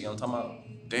that shit. You know what I'm talking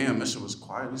about? Damn, that shit was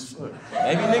quiet as fuck.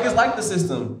 Maybe niggas like the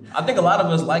system. I think a lot of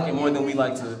us like it more than we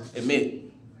like to admit.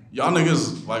 Y'all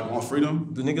niggas like want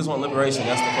freedom? Do niggas want liberation?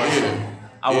 That's the question. Yeah.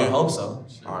 I would hope so.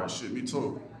 All right, shit, me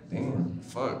too. Damn.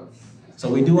 Fuck. So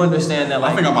we do understand that,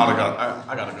 like, I think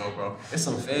I gotta go, bro. There's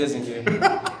some feds in here.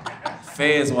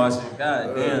 Feds watching.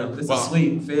 God damn, this is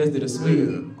sweet. Feds did a sweet.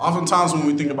 Yeah. Oftentimes when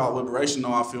we think about liberation,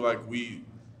 though, I feel like we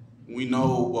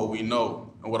know what we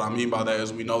know. And what I mean by that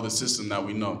is we know the system that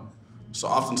we know. So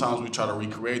oftentimes we try to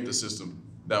recreate the system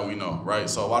that we know, right?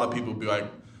 So a lot of people be like,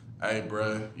 hey,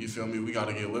 bruh, you feel me? We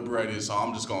gotta get liberated, so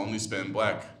I'm just gonna only spend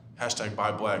black. #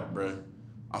 buy black, bruh.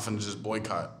 I'm finna just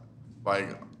boycott.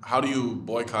 Like, how do you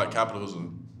boycott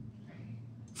capitalism?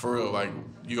 For real, like,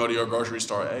 you go to your grocery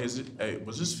store, hey,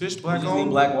 was this fish black owned?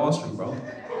 Black Wall Street, bro.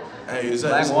 Hey, is that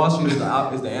Black Wall Street is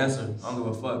the answer. I don't give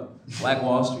a fuck. Black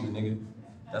Wall Street, nigga.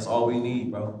 That's all we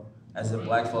need, bro. As if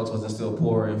black folks wasn't still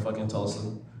poor in fucking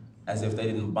Tulsa. As if they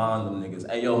didn't bond them niggas.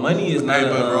 Hey, yo, money is not. Hey,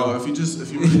 but bro, if you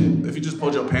just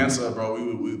pulled your pants up, bro,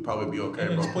 we would probably be okay,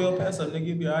 bro. Just pull your pants up, nigga.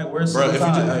 You'll be alright. Where's bro?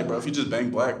 If you just bang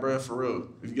black, bro, for real.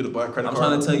 If you get a black credit card. I'm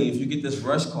trying to tell you, if you get this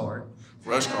rush card,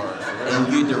 for real.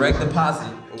 And you get direct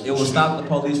deposit, it will stop the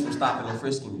police from stopping and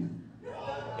frisking you.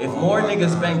 If more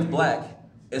niggas banked black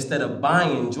instead of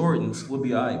buying Jordans, we'll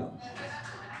be alright.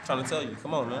 I'm trying to tell you,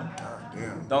 come on, man.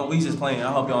 God damn. We just playing.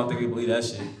 I hope y'all don't think we believe that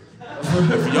shit.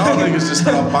 If y'all niggas just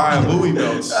stop buying Louis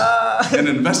belts and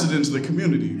invested into the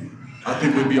community, I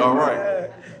think we'd be all right.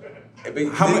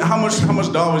 How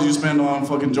much dollars you spend on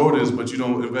fucking Jordans, but you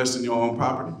don't invest in your own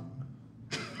property?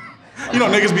 You know,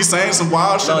 niggas be saying some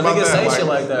wild shit about niggas that. Say shit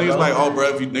like that. Niggas bro. Like, oh,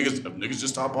 bro, if niggas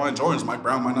just stop buying Jordans, Mike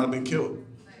Brown might not have been killed.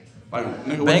 Like,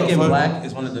 nigga, what Banking the fuck? black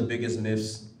is one of the biggest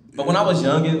myths. But when I was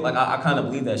young, like I kind of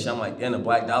believe that shit. I'm like, damn, the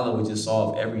black dollar would just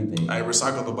solve everything. Hey,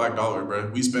 recycle the black dollar, bro.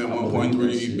 We spend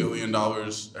 $1.3 billion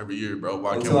every year, bro.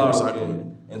 Why can't we recycle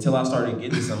it? Until I started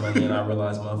getting some money and I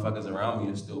realized motherfuckers around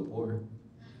me are still poor.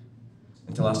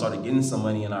 Until I started getting some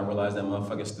money and I realized that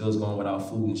motherfuckers still is going without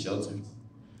food and shelter.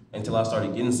 Until I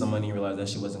started getting some money and realized that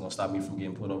shit wasn't gonna stop me from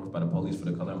getting pulled over by the police for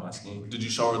the color of my skin. Did you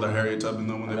show her the Harriet Tubman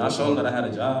though when they I showed them that I had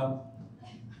a job.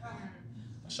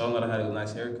 I showed them that I had a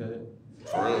nice haircut.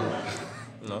 For real.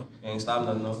 You know, ain't stop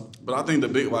nothing though. But I think the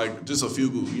big, like, just a few,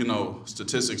 you know,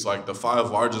 statistics, like the 5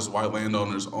 largest white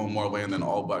landowners own more land than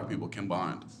all black people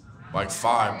combined. Like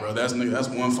 5, bro. That's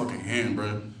one fucking hand,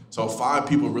 bro. So 5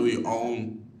 people really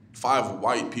own, 5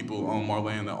 white people own more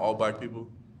land than all black people.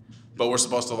 But we're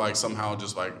supposed to like somehow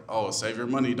just like, oh, save your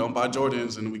money, don't buy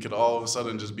Jordans, and we could all of a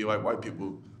sudden just be like white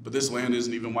people. But this land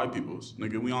isn't even white people's.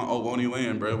 Nigga, we on Ohlone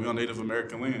land, bro. We on Native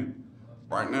American land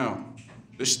right now.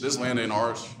 This land ain't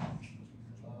ours.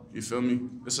 You feel me?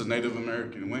 This is Native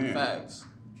American land. Facts.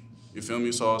 You feel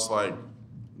me? So it's like,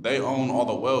 they own all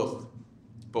the wealth,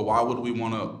 but why would we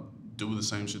want to do the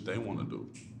same shit they want to do?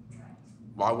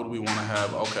 Why would we want to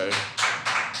have,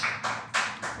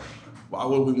 why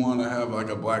would we want to have like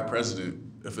a black president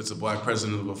if it's a black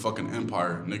president of a fucking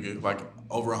empire, nigga? Like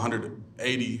over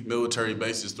 180 military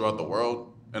bases throughout the world,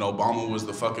 and Obama was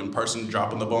the fucking person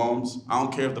dropping the bombs. I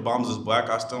don't care if the bombs is black,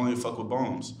 I still ain't fuck with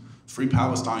bombs. Free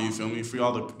Palestine, you feel me? Free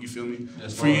all the, you feel me?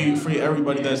 Free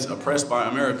everybody that's oppressed by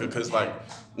America. Cause like,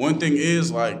 one thing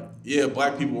is like, yeah,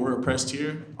 black people were oppressed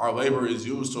here. Our labor is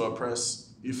used to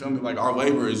oppress, you feel me? Like our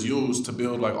labor is used to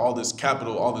build like all this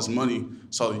capital, all this money,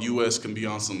 so the US can be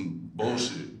on some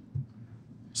bullshit.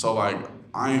 So like,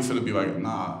 I ain't finna be like,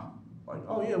 nah, like,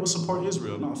 oh yeah, we'll support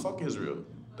Israel. Nah, fuck Israel.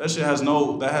 That shit has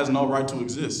no right to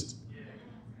exist.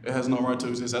 It has no right to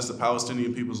exist. That's the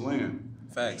Palestinian people's land.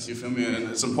 Facts. You feel me? And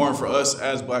it's important for us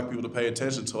as black people to pay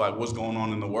attention to like what's going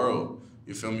on in the world.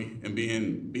 You feel me? And be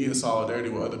in solidarity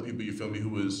with other people, you feel me,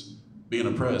 who is being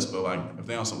oppressed. But like, if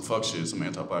they on some fuck shit, some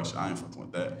anti-black shit, I ain't fucking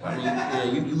with that. I mean, yeah,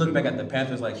 you look back at the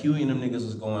Panthers, like Huey and them niggas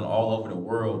was going all over the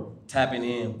world, tapping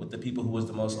in with the people who was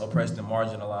the most oppressed and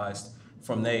marginalized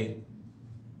from their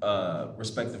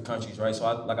respective countries, right?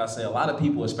 So like I said, a lot of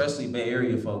people, especially Bay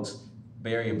Area folks,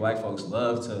 Bay Area black folks,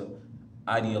 love to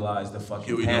idealize the fucking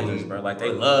Huey Panthers, Newton. bro. Like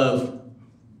they love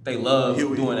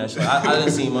Huey. doing that shit. I done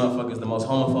seen motherfuckers, the most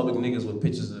homophobic niggas with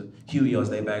pictures of Huey as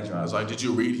their backdrop. I was like, did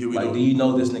you read Huey Like, Newton? do you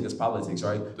know this nigga's politics,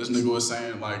 right? This nigga was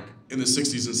saying like in the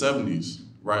 60s and 70s,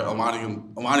 right,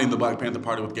 aligning the Black Panther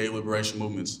Party with gay liberation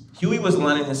movements. Huey was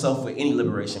aligning himself with any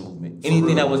liberation movement.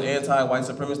 Anything that was anti-white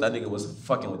supremacist, that nigga was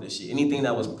fucking with this shit. Anything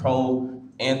that was pro,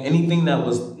 and anything that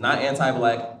was not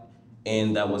anti-black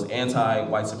and that was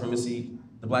anti-white supremacy,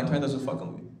 the Black Panthers were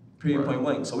fucking with. Period, point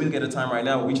blank. So we look at a time right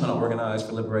now where we trying to organize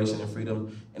for liberation and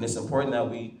freedom, and it's important that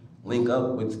we link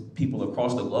up with people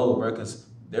across the globe, bro, because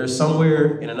there's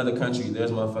somewhere in another country, there's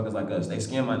motherfuckers like us. Their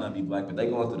skin might not be black, but they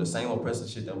going through the same oppressive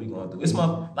shit that we going through. It's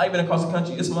not even across the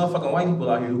country, it's motherfucking white people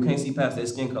out here who can't see past their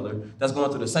skin color that's going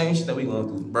through the same shit that we going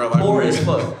through. Bro, like, poor as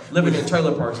fuck, living in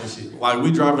trailer parks and shit. Like,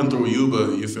 we driving through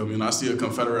Yuba, you feel me, and I see a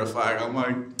Confederate flag. I'm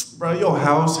like, bro, your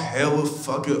house hella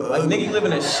fucking ugly. Like, nigga, you live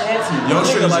in a shanty. Your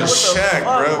shit is like, a shack,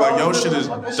 bro. Like, your shit is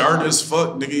What the fuck dirt as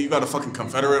fuck, nigga. You got a fucking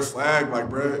Confederate flag, like,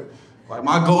 bro. Like,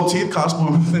 my gold teeth cost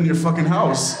more than your fucking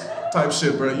house type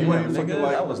shit, bro. You ain't fucking nigga,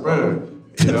 like, that was bro.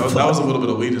 You know, that was a little bit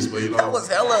elitist, but you know. That was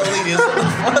hella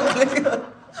elitist.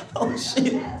 Oh,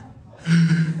 shit.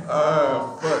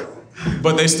 Fuck.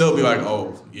 But they still be like,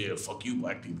 oh, yeah, fuck you,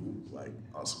 black people. Like,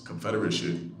 on some Confederate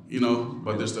shit, you know?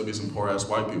 But there still be some poor-ass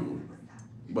white people.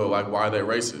 But, like, why are they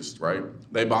racist, right?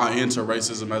 They buy into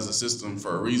racism as a system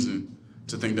for a reason,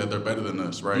 to think that they're better than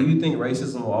us, right? Do you think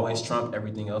racism will always trump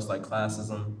everything else, like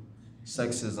classism,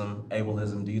 sexism,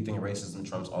 ableism? Do you think racism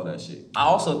trumps all that shit? I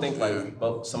also think, like,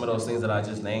 both some of those things that I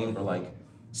just named are, like,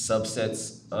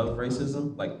 subsets of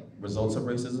racism, like, results of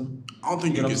racism. I don't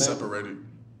think you know get what I'm saying? separated.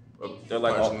 They're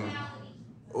like all...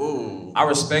 Oh. I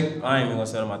respect, I ain't even gonna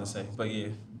say what I'm about to say, but yeah,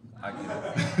 I get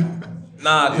it.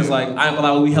 Nah, cause like, I ain't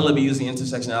gonna lie, we hella be using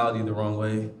intersectionality the wrong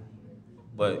way.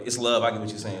 But it's love, I get what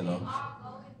you're saying though.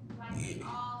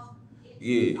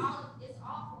 Yeah.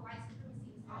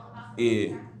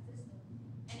 Yeah.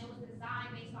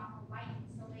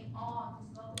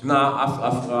 Nah,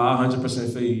 I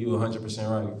 100% feel you. You 100%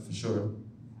 right, for sure.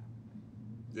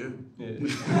 Yeah. Yeah. I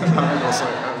ain't gonna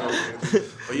say.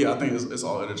 But yeah, I think it's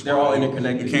all interconnected. They're all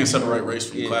interconnected. You can't separate race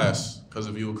from class because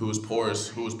of you who is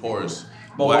poorest.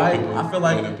 But Black why? people, I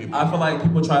feel like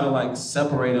people try to like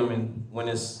separate them and when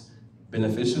it's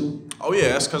beneficial. Oh yeah,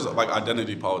 that's because of like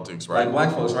identity politics, right? Like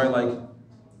black folks, right? Like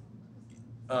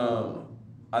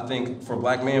I think for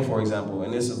black men, for example,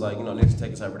 and this is like, niggas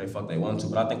take us however they fuck they want to,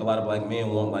 but I think a lot of black men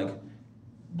want like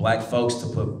black folks to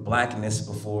put blackness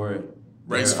before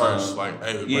Race their, first,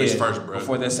 race first, bro.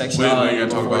 Before their sexuality, we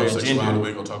ain't gonna talk before about their sexuality, gender. we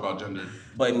ain't gonna talk about gender.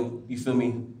 But you feel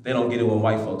me? They don't get it when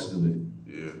white folks do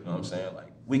it. Yeah. You know what I'm saying?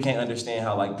 Like, we can't understand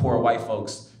how like poor white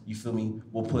folks, you feel me,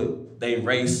 will put their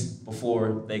race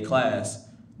before their class,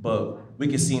 but we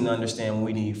can seem to understand what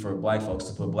we need for black folks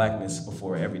to put blackness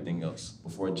before everything else,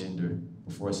 before gender,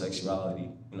 before sexuality.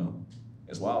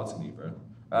 It's wild to me, bro.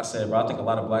 Like I said, bro, I think a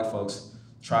lot of black folks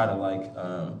try to like,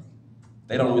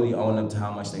 they don't really own up to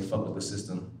how much they fuck with the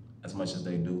system as much as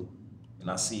they do.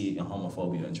 And I see it in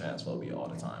homophobia and transphobia all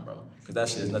the time, bro. Because that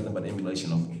shit is nothing but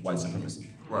emulation of white supremacy.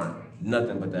 Right.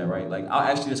 Nothing but that, right? Like,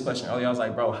 I asked you this question earlier. I was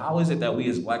like, bro, how is it that we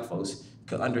as black folks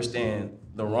could understand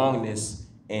the wrongness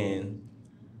in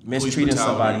mistreating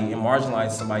somebody and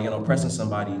marginalizing somebody and oppressing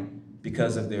somebody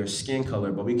because of their skin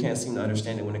color, but we can't seem to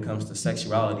understand it when it comes to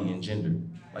sexuality and gender?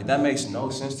 Like, that makes no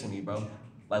sense to me, bro.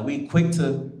 Like, we quick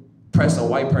to press a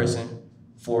white person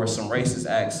for some racist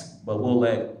acts, but we'll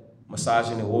let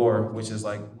misogyny war, which is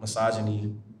like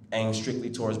misogyny aimed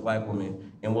strictly towards black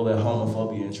women, and we'll let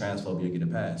homophobia and transphobia get a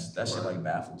pass. That shit like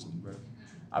baffles me, bro.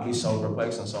 I be so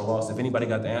perplexed and so lost. If anybody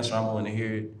got the answer, I'm willing to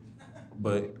hear it.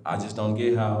 But I just don't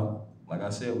get how, like I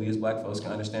said, we as black folks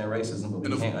can understand racism, but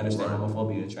we can't understand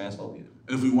homophobia and transphobia.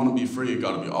 And if we want to be free, it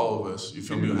got to be all of us. You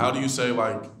feel me? How do you say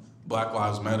like Black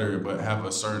Lives Matter, but have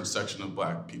a certain section of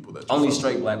black people that only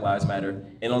straight Black Lives Matter,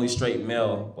 and only straight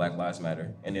male Black Lives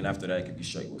Matter, and then after that it could be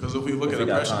straight. Because if we look at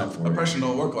oppression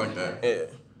don't work like that. Yeah.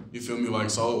 You feel me?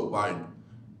 Like, so like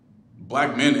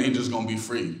black men ain't just gonna be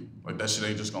free. Like, that shit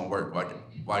ain't just gonna work.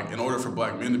 Like in order for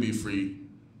black men to be free,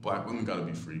 black women gotta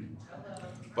be free.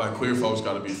 Black queer folks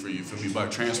gotta be free. You feel me? Black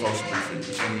trans folks should be free. You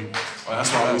feel me? Like,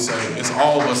 that's why we say it's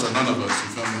all of us or none of us. You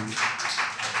feel me?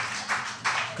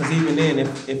 Because even then,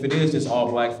 if it is just all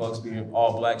black folks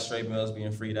all black straight males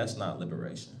being free, that's not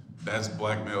liberation. That's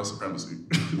black male supremacy.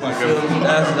 Like,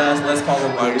 let's call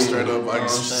it like straight up, like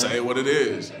say what it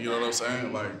is. You know what I'm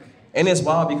saying? Like, and it's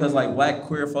wild because like black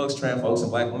queer folks, trans folks,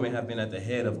 and black women have been at the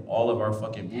head of all of our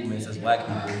fucking movements as black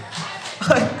people.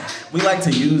 We like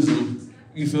to use them.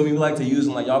 You feel me? We like to use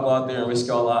them. Like, y'all go out there and risk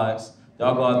your lives.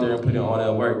 Y'all go out there and put in all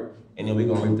that work, and then we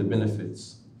gonna reap the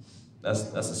benefits.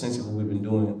 That's essentially what we've been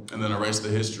doing. And then erase the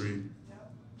history.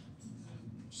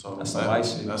 So that's some white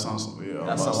shit. That sounds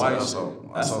that's some white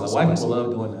shit. That's the white people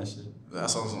love doing that shit. That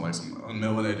sounds like some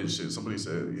unmelanated shit. Somebody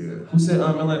said, yeah. Who said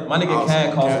unmelanated? My nigga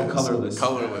Cad calls them colorless.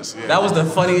 Colorless, yeah. That was the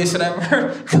funniest shit I've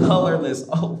ever heard. Colorless.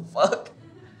 Oh, fuck.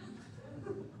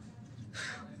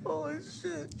 Holy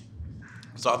shit.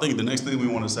 So I think the next thing we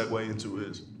want to segue into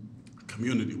is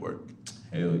community work.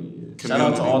 Hell yeah. Shout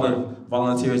out to all the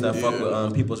volunteers that fuck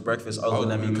with People's Breakfast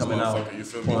Oakland that be coming out,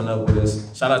 pulling up with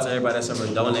us. Shout out to everybody that's ever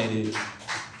donated.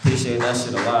 Appreciate that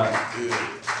shit a lot. Yeah,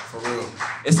 for real.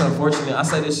 It's unfortunate, I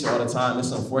say this shit all the time,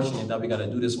 it's unfortunate that we gotta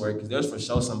do this work, because there's for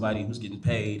sure somebody who's getting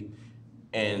paid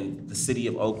in the city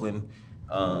of Oakland,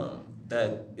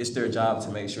 that it's their job to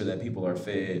make sure that people are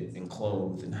fed and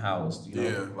clothed and housed. You know?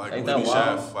 Yeah, like Libby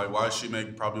Schaff, like why she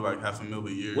make probably like $500,000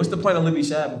 a year? What's the point of Libby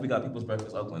Schaff if we got People's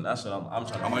Breakfast Oakland? That's what I'm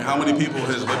trying to I'm like, how many people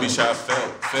has Libby Schaff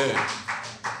fed?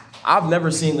 I've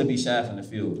never seen Libby Schaff in the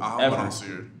field. I don't see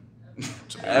her.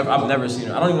 I've never seen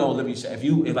her. I don't even know what Libby Schaff.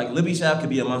 If like Libby Schaff could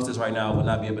be amongst us right now, I would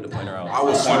not be able to point her out. I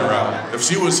would point her out. If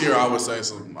she was here, I would say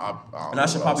something. I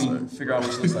should probably figure out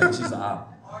what she looks like. She's an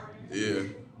op. Yeah.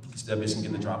 That bitch can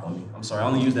get the drop on me. I'm sorry. I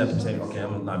only use that to say, okay,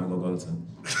 I'm not even gonna go into.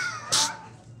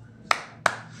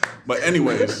 But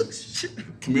anyways,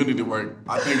 community work.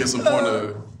 I think it's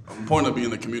important to be in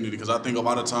the community, because I think a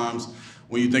lot of times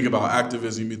when you think about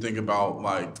activism, you think about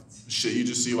like shit. You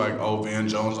just see like, oh, Van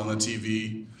Jones on the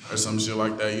TV or some shit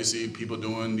like that. You see people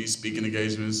doing these speaking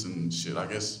engagements and shit. I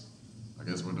guess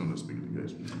we're doing a speaking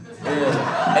engagement.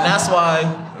 Yeah, and that's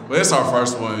why. But it's our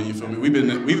first one. You feel me? We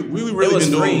really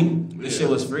been doing. This shit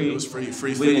was free. It was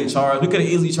free. We didn't charge. We could have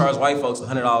easily charged white folks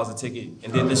 $100 a ticket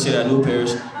and did this shit at New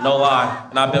Parish. No lie.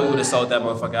 And I bet we would have sold that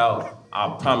motherfucker out.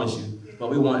 I promise you. But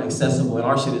we want accessible, and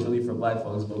our shit is really for black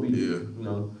folks. But you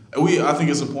know. And I think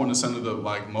it's important to send it to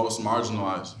like most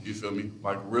marginalized. You feel me?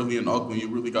 Like really in Oakland, you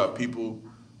really got people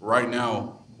right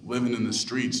now living in the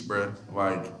streets, bruh.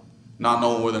 Like not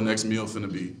knowing where their next meal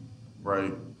finna be,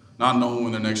 right? Not knowing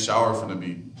when their next shower finna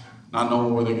be. Not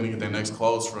knowing where they're gonna get their next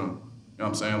clothes from. You know what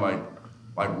I'm saying? Like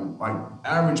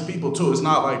average people too. It's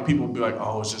not like people be like,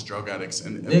 oh, it's just drug addicts.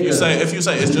 And if you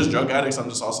say it's just drug addicts, I'm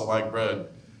just also like, bruh,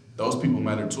 those people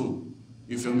matter too.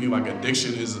 You feel me? Like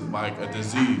addiction is like a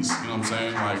disease. You know what I'm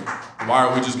saying? Like, why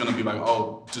are we just gonna be like,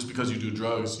 oh, just because you do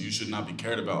drugs, you should not be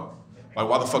cared about? Like,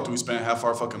 why the fuck do we spend half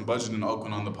our fucking budget in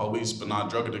Oakland on the police, but not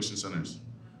drug addiction centers?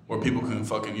 Where people can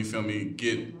fucking, you feel me,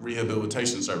 get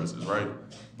rehabilitation services, right?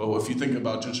 But if you think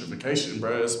about gentrification,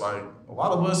 bro, it's like a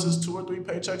lot of us is 2 or 3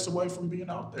 paychecks away from being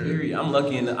out there. Period. I'm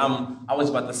lucky I was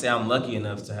about to say I'm lucky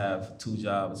enough to have 2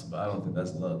 jobs, but I don't think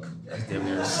that's luck. That's damn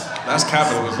near That's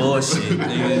capitalism. bullshit,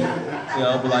 nigga. You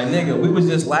know, but like, nigga, we was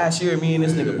just last year, me and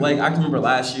this nigga Blake, I can remember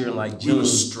last year in like June. We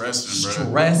was stressing, bro.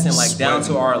 Stressing, like down to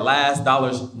Sweating. our last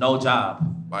dollars, no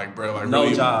job. Like, bro, like No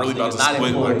really, jobs, really about nigga, to not split,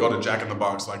 like employed. go to Jack in the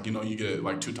Box. Like, you know, you get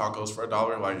like 2 tacos for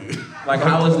 $1. Like, Like,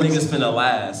 how is niggas finna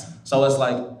last? So it's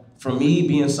like, for me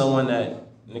being someone that,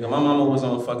 nigga, my mama was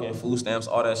on fucking food stamps,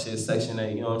 all that shit, Section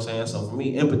 8, you know what I'm saying? So for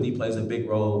me, empathy plays a big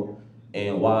role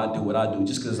in why I do what I do.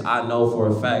 Just because I know for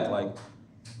a fact, like,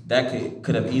 that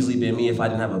could have easily been me if I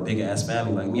didn't have a big ass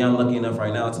family. Like me, I'm lucky enough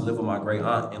right now to live with my great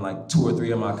aunt and like 2 or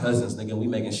 3 of my cousins, nigga, we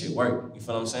making shit work. You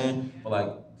feel what I'm saying? But like,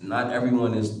 not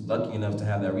everyone is lucky enough to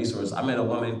have that resource. I met a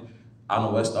woman out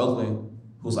in West Oakland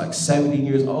who's like 70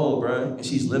 years old, bro, and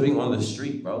she's living on the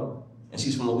street, bro. And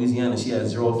she's from Louisiana. She has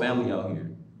 0 family out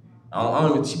here. I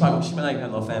don't even, she might not even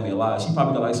have no family alive. She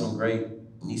probably got like some great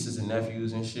nieces and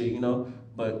nephews and shit, you know?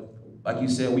 But like you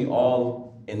said, we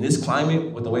all, in this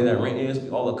climate, with the way that rent is, we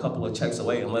all a couple of checks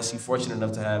away, unless you're fortunate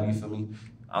enough to have, you feel me?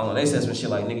 I don't know, they said some shit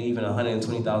like, nigga, even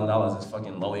 $120,000 is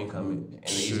fucking low income in the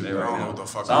East Bay right now. What the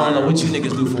fuck So I don't know what you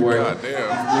niggas do for work. God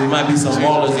damn. There might be some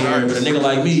ballers in here, but a nigga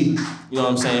like me, you know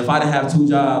what I'm saying? If I didn't have 2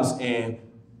 jobs and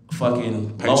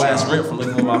fucking low ass rent from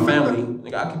living with my family,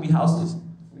 nigga, I could be houseless.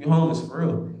 Be homeless for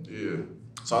real. Yeah.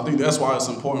 So I think that's why it's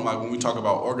important. Like when we talk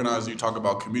about organizing, you talk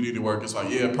about community work. It's like,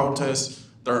 yeah, protests,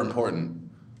 they're important.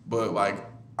 But like,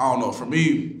 I don't know, for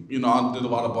me, you know, I did a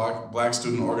lot of black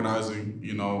student organizing,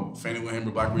 you know, Fannie Lou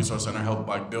Hamer Black Resource Center helped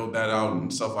like build that out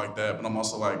and stuff like that. But I'm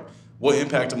also like, what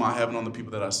impact am I having on the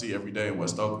people that I see every day in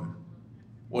West Oakland?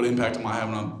 What impact am I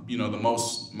having on, you know, the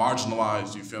most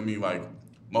marginalized, you feel me, like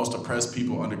most oppressed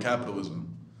people under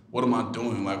capitalism? What am I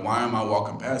doing? Like, why am I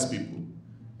walking past people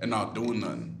and not doing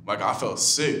nothing? Like, I felt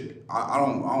sick. I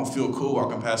don't feel cool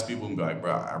walking past people and be like,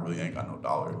 bro, I really ain't got no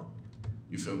dollar.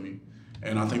 You feel me?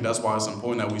 And I think that's why it's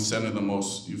important that we center the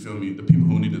most, you feel me, the people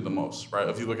who need it the most, right?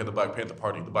 If you look at the Black Panther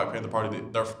Party,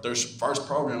 their first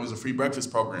program was a free breakfast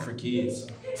program. For kids.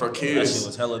 For kids. That shit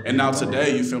was hella big, and now bro.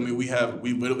 today, you feel me,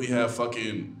 we literally have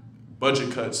fucking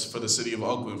budget cuts for the city of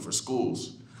Oakland for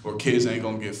schools where kids ain't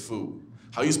gonna get food.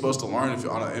 How you supposed to learn if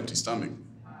you're on an empty stomach?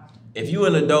 If you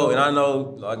an adult, and I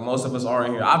know like most of us are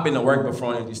in here, I've been to work before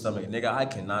on an empty stomach. Nigga, I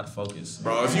cannot focus.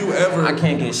 Bro, if you ever... I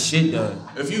can't get shit done.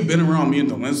 If you've been around me and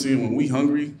Delancey when we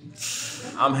hungry...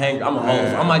 I'm hangry. I'm a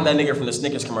hoe. I'm like that nigga from the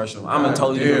Snickers commercial. I'm a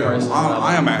totally different person.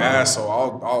 I am an asshole.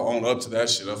 I'll own up to that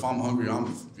shit. If I'm hungry,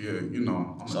 you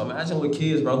know. So imagine with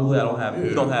kids, bro, who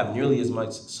don't have nearly as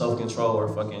much self-control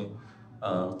or fucking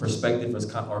perspective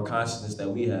or consciousness that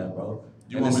we have, bro.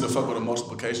 You want me to fuck with a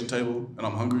multiplication table and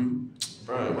I'm hungry?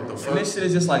 Bro, what the fuck? And this shit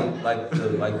is just like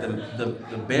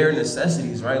the bare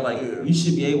necessities, right? Like you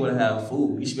should be able to have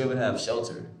food. You should be able to have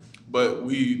shelter. But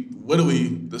we literally,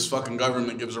 this fucking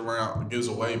government gives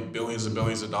away billions and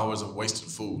billions of dollars of wasted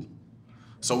food.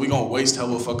 So we gonna waste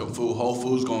hella fucking food. Whole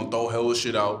Foods gonna throw hella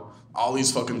shit out. All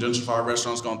these fucking gentrified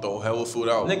restaurants gonna throw hella food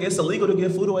out. Nigga, it's illegal to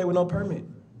give food away with no permit.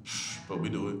 But we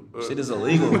do it. Shit is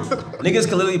illegal. Niggas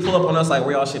can literally pull up on us like,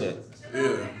 where y'all shit at?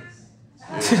 Yeah.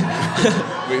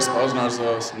 We exposing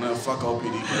ourselves. Man, fuck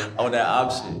OPD, bro. On that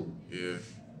option. Yeah.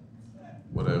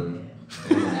 Whatever.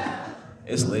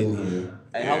 It's lit in here.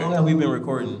 Hey, how long have we been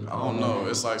recording? I don't know.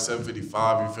 It's like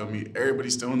 7:55, you feel me?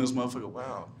 Everybody's still in this motherfucker.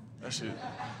 Wow. That shit.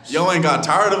 Y'all ain't got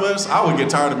tired of us? I would get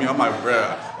tired of me. I'm like,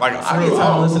 bruh. Like, I get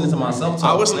tired of listening to myself talk.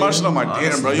 I listen to my shit, I'm like, honestly.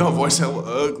 damn, bro, your voice hella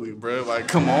ugly, bro. Like,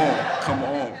 come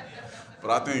on. But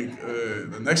I think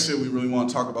the next shit we really want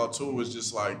to talk about, too, is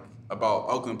just, like, about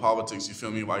Oakland politics, you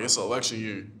feel me? Like, it's an election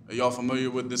year. Are y'all familiar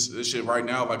with this shit right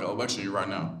now? Like, an election year right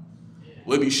now.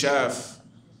 Libby Schaff.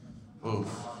 Oof.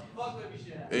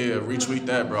 Yeah, retweet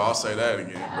that, bro. I'll say that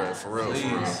again, bro. For real,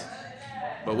 for real.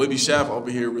 But Libby Schaff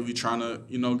over here really trying to,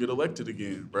 you know, get elected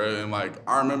again, bro. And, like,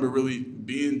 I remember really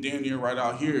being damn near right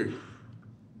out here,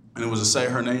 and it was a Say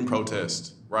Her Name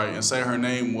protest, right? And Say Her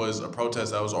Name was a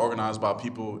protest that was organized by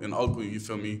people in Oakland, you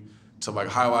feel me, to, like,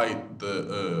 highlight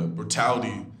the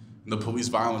brutality and the police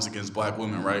violence against black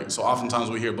women, right? So oftentimes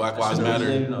we hear Black Lives Matter.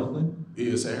 In Oakland?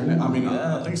 Yeah, Say Her Name. I mean,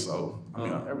 I think so. I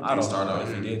mean, everything started out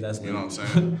here. You know what I'm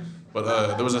saying?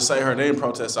 But there was a Say Her Name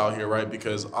protest out here, right?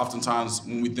 Because oftentimes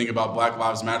when we think about Black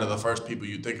Lives Matter, the first people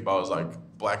you think about is like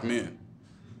black men.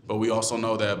 But we also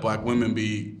know that black women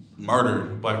be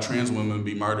murdered, black trans women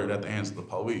be murdered at the hands of the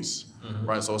police,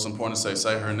 right? So it's important to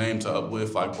say her name to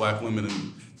uplift like black women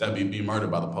and that be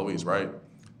murdered by the police, right?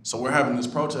 So we're having this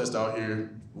protest out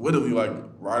here, literally like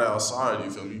right outside, you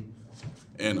feel me?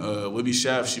 And Libby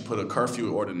Schaaf, she put a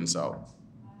curfew ordinance out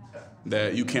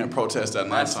that you can't protest at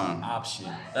nighttime. That's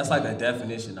option. That's like the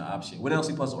definition of option. When else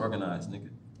we supposed to organize, nigga?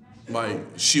 Like,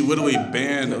 she literally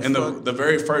banned, and the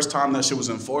very first time that shit was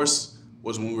enforced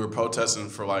was when we were protesting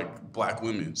for like black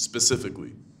women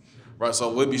specifically. Right,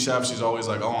 so Libby Schaaf, she's always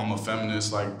like, oh, I'm a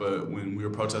feminist, like, but when we were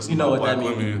protesting about black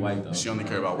women, she only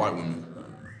cared about white women.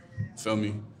 Feel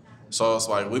me? So it's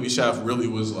like, Libby Schaaf really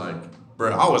was like,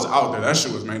 bro, I was out there. That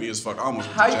shit was many as fuck. I almost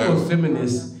went to jail. How you a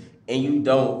feminist and you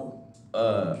don't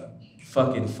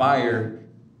fucking fire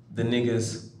the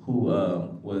niggas who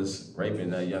was raping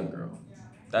that young girl?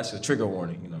 That's your trigger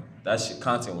warning, you know. That's your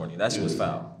content warning. That shit was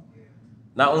foul.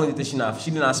 Not only did she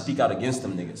did not speak out against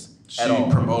them niggas at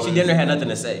all. She didn't have nothing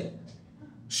to say.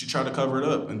 She tried to cover it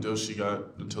up until the shit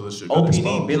got OPD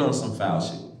exposed. been on some foul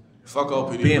shit. Fuck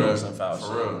OPD, been bro. On some foul for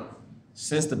shit. real.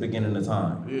 Since the beginning of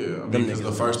time. Yeah, I mean, because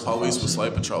the first police was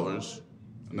slave patrollers,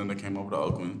 and then they came over to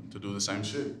Oakland to do the same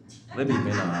shit. Libby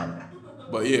been on.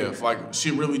 But yeah, like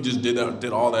she really just did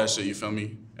all that shit. You feel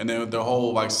me? And then the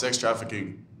whole like sex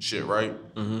trafficking shit, right?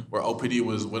 Mm-hmm. Where OPD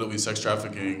was literally sex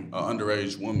trafficking an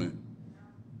underage woman.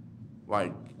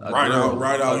 Like right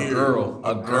out here.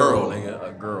 A girl, nigga,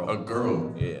 a girl. A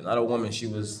girl. Yeah, not a woman. She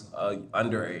was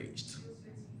underage.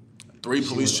 3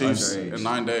 police chiefs in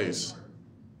 9 days.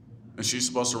 And she's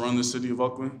supposed to run the city of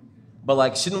Oakland? But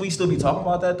like, shouldn't we still be talking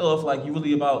about that though? If like you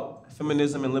really about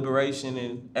feminism and liberation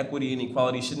and equity and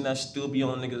equality, shouldn't that still be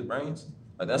on niggas' brains?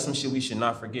 Like that's some shit we should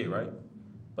not forget, right?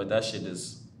 But that shit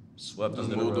is swept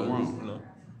under the rug, you know?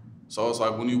 So it's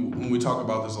like when we talk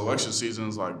about this election season,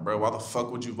 it's like, bro, why the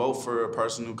fuck would you vote for a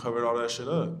person who covered all that shit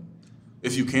up?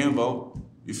 If you can vote,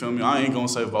 you feel me? I ain't gonna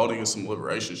say voting is some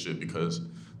liberation shit because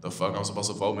the fuck I'm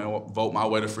supposed to vote my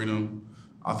way to freedom.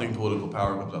 I think political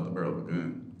power comes out the barrel of a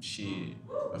gun. Shit.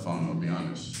 If I'm gonna be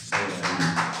honest.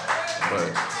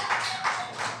 But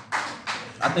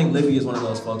I think Libby is one of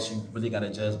those folks you really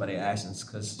gotta judge by their actions,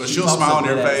 but she'll smile on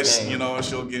her face, you know, and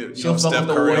she'll get Steph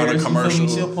Curry on a commercial.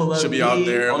 She'll be out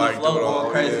there like doing all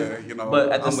crazy. Yeah, you know.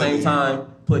 But at the same time,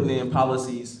 putting in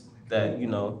policies that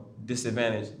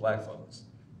disadvantage black folks,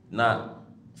 not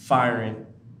firing.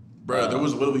 Bro, there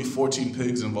was literally 14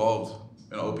 pigs involved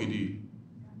in OPD.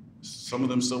 Some of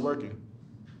them still working.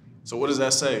 So what does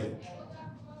that say?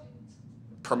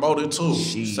 Promoted too.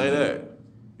 Say that.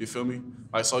 You feel me?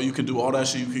 Like, so you can do all that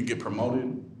shit, you can get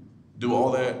promoted, do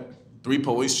all that. 3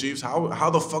 police chiefs. How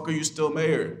the fuck are you still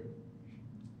mayor?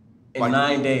 In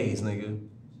 9 days, nigga.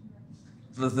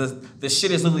 The shit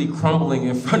is literally crumbling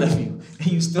in front of you.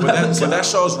 And you still but that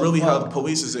shows really how the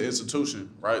police is an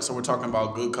institution, right? So we're talking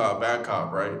about good cop, bad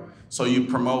cop, right? So you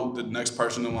promote the next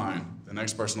person in line. The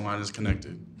next person in line is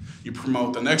connected. You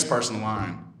promote the next person in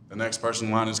line. The next person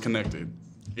in line is connected.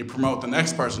 You promote the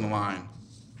next person in line.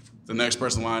 The next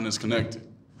person in line is connected.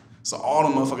 So all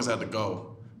the motherfuckers had to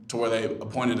go to where they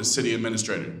appointed a city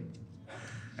administrator.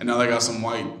 And now they got some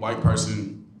white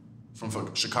person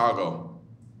from Chicago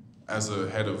as a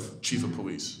head of chief of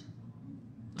police.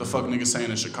 The fuck niggas saying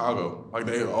in Chicago? Like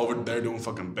they over there doing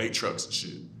fucking bait trucks and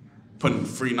shit. Putting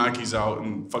free Nikes out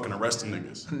and fucking arresting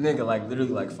niggas. Nigga, like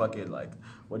literally like fucking like,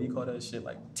 what do you call that shit?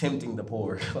 Like tempting the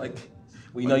poor. Like,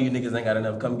 we know you niggas ain't got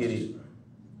enough, come get it.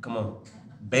 Come on.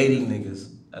 Baiting niggas,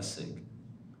 that's sick.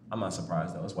 I'm not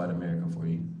surprised though, it's white America for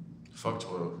you. Fuck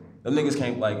 12. Them niggas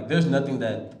can't, like, there's nothing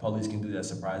that the police can do that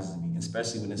surprises me,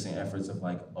 especially when it's in efforts of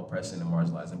like oppressing and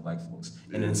marginalizing black folks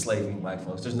and enslaving black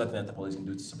folks. There's nothing that the police can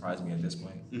do to surprise me at this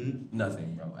point. Mm-hmm.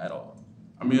 Nothing, bro, at all.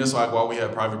 I mean, it's like why we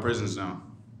have private prisons now,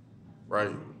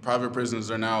 right? Private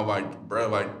prisons are now like, bro,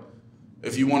 like,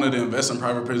 if you wanted to invest in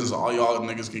private prisons, all y'all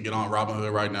niggas could get on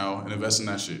Robinhood right now and invest in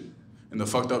that shit. And the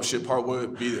fucked up shit part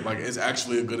would be, like, it's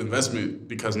actually a good investment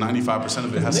because 95%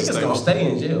 of it has to stay open. Niggas gonna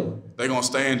stay in jail. They gonna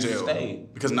stay in jail.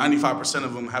 Because 95%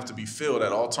 of them have to be filled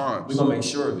at all times. We gonna make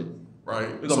sure of it. Right?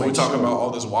 So we talking about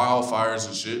all this wildfires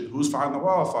and shit. Who's fighting the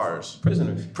wildfires?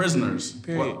 Prisoners.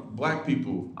 Period. Black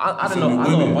people. I know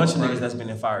a bunch of niggas that's been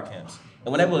in fire camps.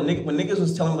 And when niggas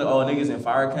was telling me, oh, niggas in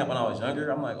fire camp when I was younger,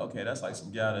 I'm like, okay, that's like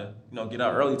some get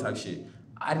out early type shit.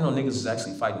 I didn't know niggas was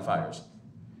actually fighting fires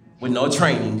with no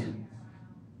training.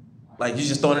 Like, you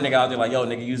just throwing a nigga out there like, yo,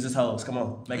 nigga, use this hose. Come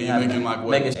on. Make it happen. Making like what?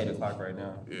 Make it 8 o'clock right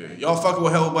now. Yeah. Y'all fucking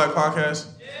with Hella Black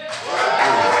Podcast? Yeah.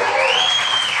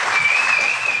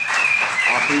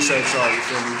 I appreciate y'all, you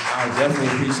feel me? I definitely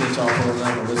appreciate y'all pulling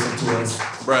up and listening to us.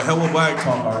 Bruh, Hella Black.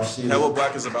 Talk our shit. Hella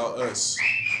Black is about us.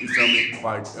 You feel me?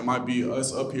 Like, it might be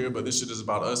us up here, but this shit is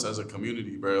about us as a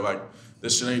community, bro. Like,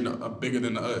 this shit ain't bigger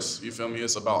than us. You feel me?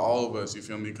 It's about all of us. You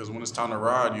feel me? Because when it's time to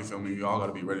ride, you feel me? We all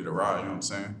gotta be ready to ride. You know what I'm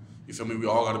saying? You feel me? We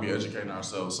all gotta be educating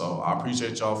ourselves. So I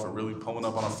appreciate y'all for really pulling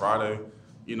up on a Friday.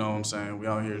 You know what I'm saying? We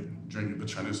out here drinking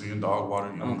Patronus and dog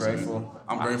water. You know I'm what I'm grateful. saying?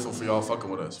 I'm grateful for y'all fucking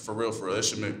with us. For real, for real. It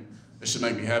should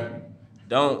make me happy.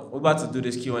 We're about to do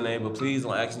this Q&A, but please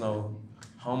don't ask no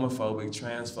homophobic,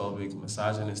 transphobic,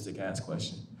 misogynistic ass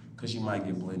question, because you might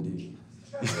get blended.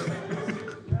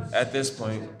 At this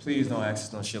point, please don't ask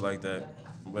us no shit like that.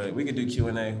 But we could do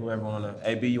Q&A, whoever wanna.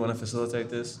 AB, you wanna facilitate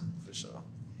this? For sure.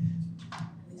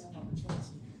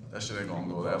 That shit ain't gonna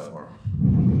go that far.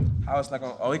 How it's not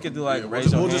gonna, we could do like Yeah,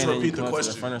 raise your we'll just hand and you repeat the come up to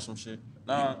the question. front or some shit.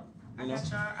 Nah, you know,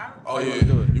 Oh yeah,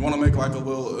 you wanna make like a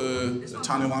little a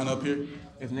tiny line up here?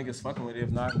 if niggas fucking with it, if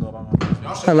not, I can go about my business.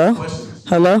 Y'all should Hello? have questions.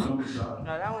 Hello? No,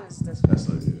 that one is this one. That's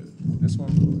like it. This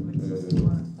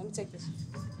one? Let me take this.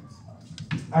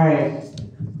 All right.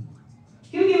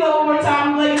 Can we give it one more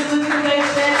time, ladies and gentlemen?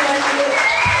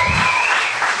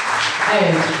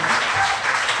 Hey.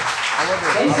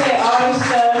 They say all this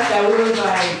stuff that we was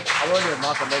like, I wonder if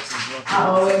Malcolm X is drunk. I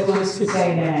always wanted to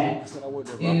say that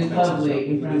in public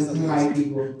in front of some white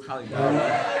people.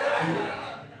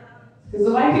 Because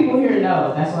the white people here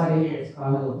know. That's why they hear it's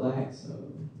called Hello Black. So,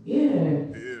 yeah.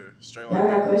 Yeah, straight like Y'all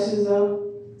got that. questions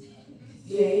though?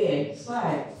 Yeah.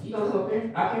 Slide. You gonna come up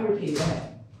here? I can repeat that.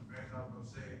 I was gonna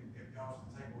say, if y'all was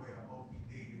to take away the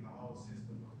OPD and the whole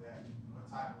system of that,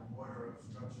 what type of order of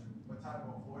structure, what type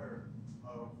of order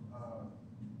of,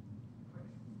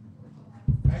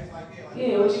 things like that?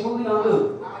 Yeah, what we gonna do?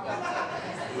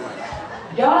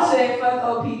 Y'all said fuck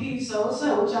OPD, so what's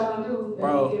up? What y'all gonna do?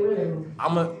 Bro, Get rid of them.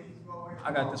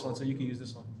 I got this one, so you can use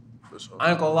this one. For sure. I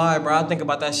ain't gonna lie, bro. I think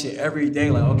about that shit every day.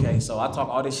 Like, okay, so I talk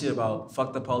all this shit about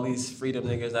fuck the police, freedom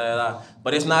niggas, da.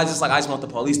 But it's not just like I just want the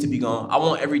police to be gone. I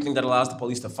want everything that allows the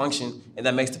police to function and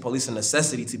that makes the police a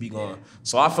necessity to be gone.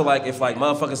 So I feel like if like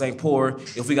motherfuckers ain't poor,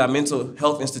 if we got mental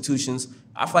health institutions,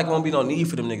 I feel like there won't be no need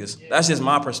for them niggas. That's just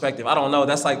my perspective. I don't know.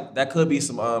 That's like, that could be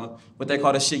some what they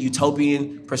call this shit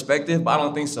utopian perspective, but I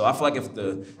don't think so. I feel like if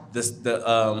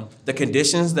the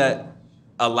conditions that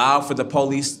allow for the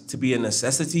police to be a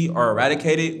necessity or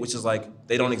eradicated, which is like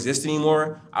they don't exist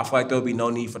anymore, I feel like there'll be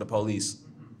no need for the police.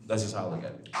 That's just how I look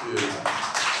at it. Yeah.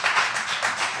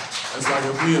 It's like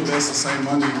if we invest the same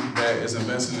money that is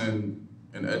invested in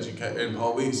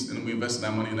police, and we invest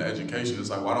that money in education, it's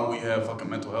like, why don't we have fucking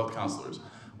mental health counselors?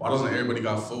 Why doesn't everybody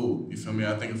got food? You feel me?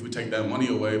 I think if we take that money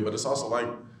away, but it's also like,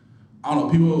 I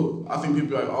don't know, I think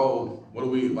people are like, oh, what do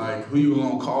we, like, who you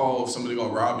gonna call if somebody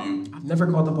gonna rob you? I've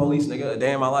never called the police, nigga, a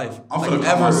day in my life. I'm like, finna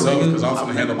call myself because I'm I've finna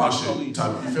never handle my called the shit. police.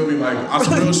 Type, you feel me? Like, on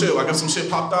some real shit. Like, if some shit's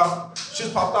popped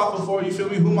off before, you feel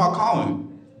me? Who am I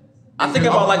calling? I think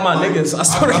about like my niggas. I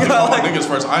swear to think God, about my like, niggas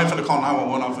first. I ain't finna call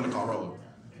 911, I'm finna call Roller.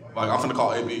 Like, I'm finna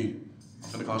call AB. I'm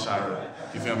finna call Shira.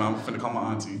 You feel me? I'm finna call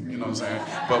my auntie. You know what I'm saying?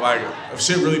 But like, if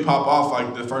shit really pop off,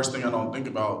 like, the first thing I don't think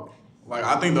about, like,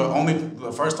 I think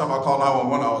the first time I called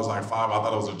 911, I was like 5. I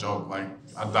thought it was a joke. Like,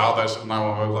 I dialed that shit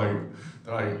 911. Like,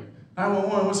 they're like,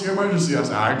 911, what's your emergency? I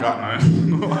said, I ain't got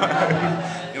none.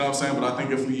 Like, you know what I'm saying? But I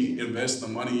think if we invest the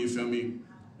money, you feel me,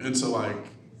 into like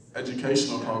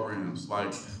educational programs,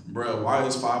 like, bruh, why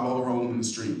is 5-0 roaming the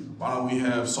street? Why don't we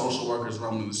have social workers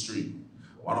roaming the street?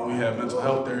 Why don't we have mental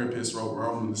health therapists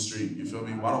roaming the street? You feel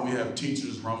me? Why don't we have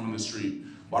teachers roaming the street?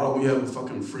 Why don't we have a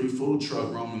fucking free food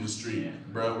truck roaming the street,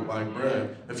 bro? Like,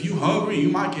 bruh, if you hungry, you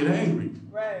might get angry.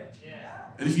 Right.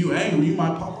 And if you angry, you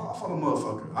might pop off on a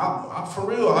motherfucker. I for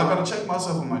real, I gotta check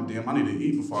myself. I'm like, damn, I need to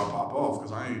eat before I pop off,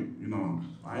 because I ain't, you know.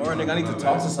 or nigga, I need to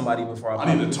talk to somebody before I pop.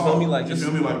 I need to talk. You feel me? Like, you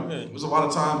feel me? Like, there's a lot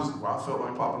of times where I felt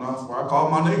like popping off, where I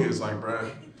called my niggas, like,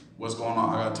 bruh, what's going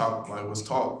on? I gotta talk, like, let's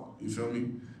talk. You feel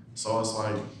me? So it's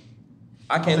like,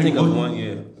 I can't think of one.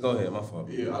 Yeah, go ahead, my fault.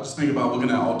 yeah, I just think about looking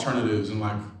at alternatives, and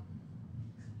like,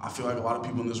 I feel like a lot of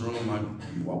people in this room, like,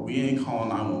 well, we ain't calling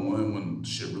 911 when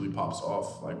shit really pops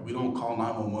off. Like, we don't call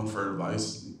 911 for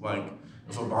advice. Like,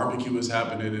 if a barbecue is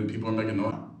happening and people are making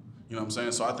noise, you know what I'm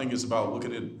saying? So I think it's about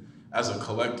looking at it as a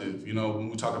collective. You know, when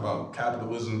we talk about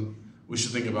capitalism, we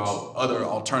should think about other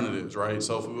alternatives, right?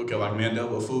 So if we look at like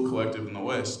Mandela Food Collective in the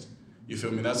West, you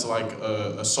feel me? That's like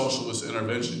a socialist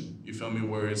intervention. You feel me?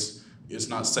 Where it's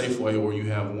not Safeway where you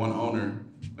have one owner.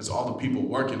 It's all the people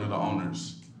working are the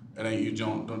owners. And then you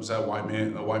don't just have a white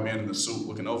man in the suit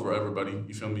looking over everybody.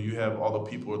 You feel me? You have all the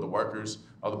people are the workers,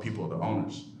 all the people are the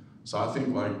owners. So I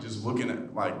think like just looking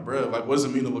at like, bruh, like what does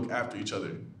it mean to look after each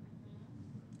other?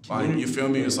 Like, you feel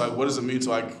me? It's like, what does it mean to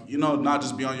like, you know, not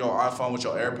just be on your iPhone with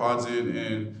your AirPods in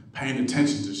and paying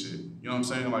attention to shit. You know what I'm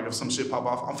saying? Like if some shit pop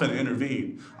off, I'm finna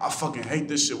intervene. I fucking hate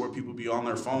this shit where people be on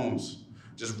their phones,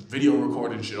 just video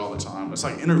recording shit all the time. It's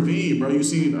like intervene, bro. You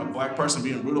see a black person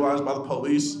being brutalized by the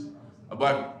police, a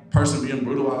black person being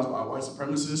brutalized by a white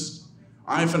supremacist.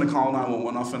 I ain't finna call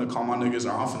 911, I'm finna call my niggas,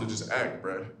 or I'm finna just act,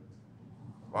 bro.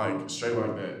 Like, straight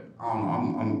like that. I don't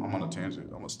know, I'm on a tangent,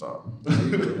 I'm gonna stop.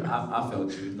 I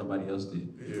felt you, nobody else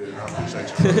did. Yeah, I appreciate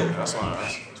you, bro. That's my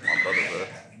brother, bro.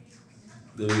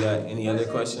 Do we got any other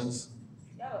questions?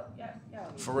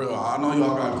 For real, I know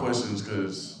y'all got questions,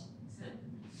 cause...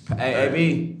 Hey,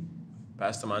 AB,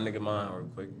 pass to my nigga mine real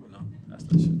quick, you know, that's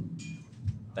that shit.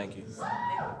 Thank you. I just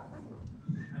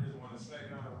want to say,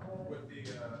 with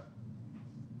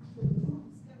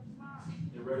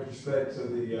in retrospect to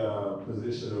the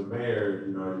position of mayor,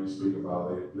 you know, you speak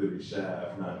about Libby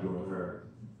Schaaf not doing her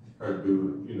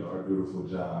dutiful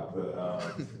job.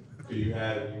 But do you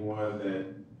have anyone that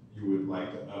you would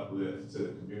like to uplift to the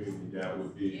community that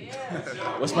would be?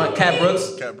 What's my Cat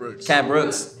Brooks? Cat Brooks. Cat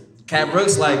Brooks. Cat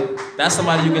Brooks, like, that's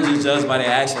somebody you can just judge by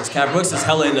their actions. Cat Brooks is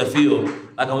hella in the field.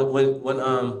 Like when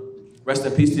rest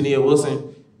in peace to Nia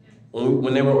Wilson,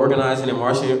 when they were organizing and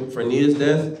marching for Nia's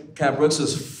death, Cat Brooks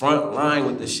was front line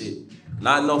with the shit.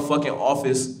 Not in no fucking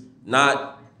office,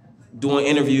 not doing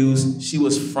interviews. She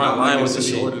was front line with the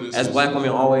shit. As black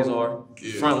women always are,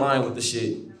 front line with the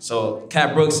shit. So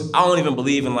Cat Brooks, I don't even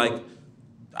believe in like,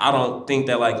 I don't think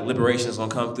that like liberation is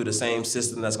gonna come through the same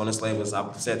system that's gonna enslave us.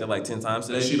 I've said that like 10 times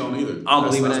today. She don't either. I don't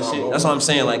believe in that shit. That's what I'm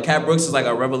saying. Like Cat Brooks is like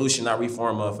a revolution, not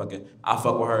reform motherfucker. I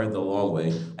fuck with her the long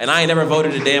way. And I ain't never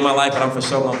voted a day in my life, but I'm for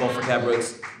sure gonna vote for Cat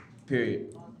Brooks.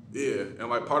 Period. Yeah, and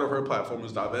like part of her platform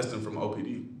is divesting from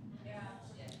OPD.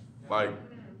 Like,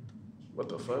 what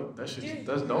the fuck? That shit,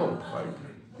 that's dope. Like,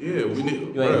 yeah, we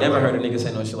need. You ain't never heard a nigga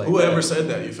say no shit like that. Whoever said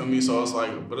that, you feel me? So it's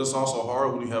like, but it's also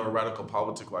hard when you have a radical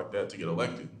politic like that to get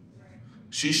elected.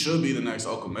 She should be the next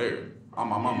Oakland mayor. I'm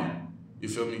my mama. You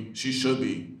feel me? She should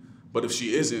be. But if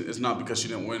she isn't, it's not because she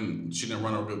didn't win, she didn't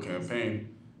run a real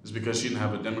campaign. It's because she didn't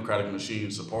have a Democratic machine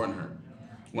supporting her.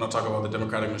 When I talk about the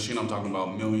Democratic machine, I'm talking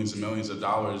about millions and millions of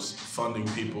dollars funding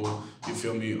people. You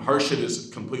feel me? Her shit is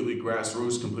completely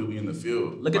grassroots, completely in the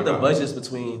field. Look at the budgets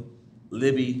between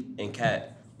Libby and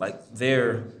Cat. Like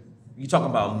you talking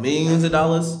about millions of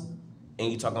dollars,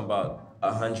 and you talking about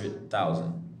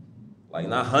 100,000. Like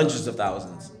not hundreds of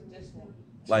thousands.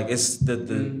 Like it's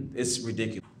it's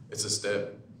ridiculous. It's a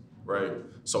step, right?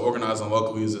 So organizing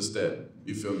locally is a step.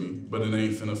 You feel me? But it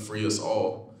ain't finna free us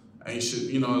all. Ain't shit,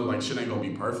 you know, like shit ain't gonna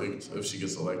be perfect if she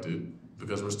gets elected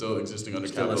because we're still existing under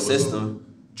capitalism. A system.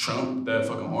 Trump, that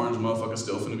fucking orange motherfucker,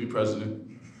 still finna be president.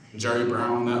 Jerry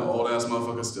Brown, that old ass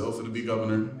motherfucker, still finna be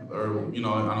governor. Or, you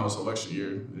know, I know it's election year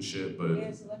and shit,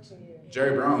 but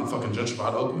Jerry Brown fucking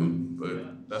gentrified Oakland,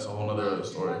 but that's a whole nother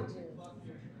story.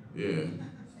 Yeah.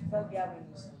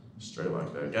 Straight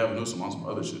like that. Gavin Newsom on some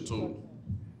other shit too.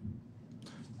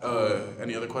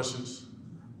 Any other questions?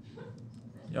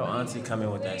 Yo, auntie come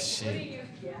in with that shit.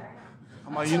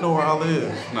 I'm like, you know where I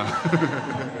live. Nah.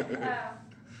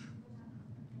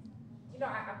 You know,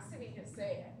 I'm sitting here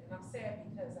sad, and I'm sad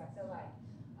because I feel like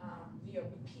we are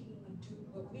repeatedly doing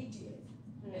what we did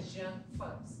as young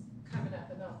folks coming up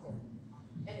in Oakland.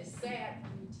 And it's sad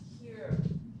for me to hear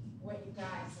what you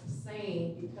guys are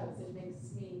saying because it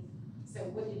makes me say,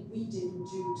 what did we didn't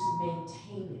do to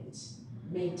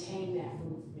maintain that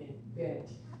movement? But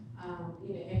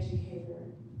being an educator,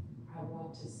 I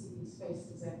want to see these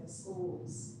faces at the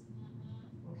schools,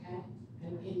 okay?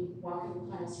 And walk in the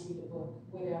class, read a book,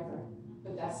 whatever.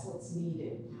 But that's what's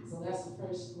needed. So that's the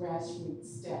first grassroots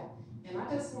step. And I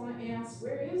just want to ask,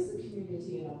 where is the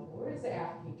community in Oakland? Where is the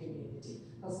African community?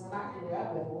 Because when I grew up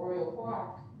at Memorial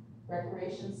Park,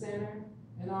 Recreation Center,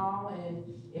 and all, and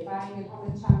if I didn't get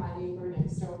home in time, my neighbor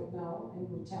next door would know and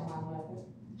would tell my mother.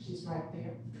 She's right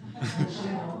there. She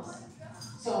knows.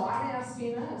 So I'm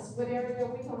asking us, what area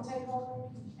are we gonna take over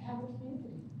and have a community?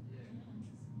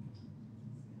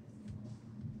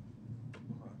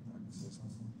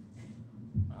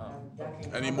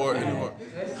 Any more?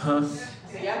 Huh?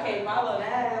 So y'all can't follow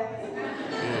that.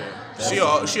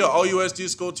 Yeah. She a OUSD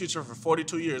school teacher for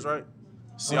 42 years, right?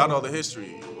 See, I know the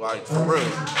history, like, for real.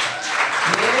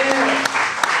 Yeah.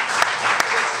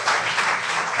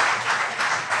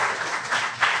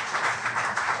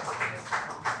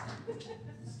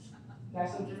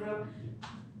 That's what you wrote?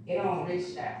 It don't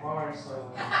reach that far,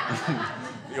 so.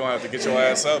 You gonna have to get your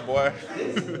ass up, boy.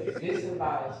 This is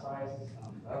about as far as it's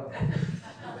gonna go.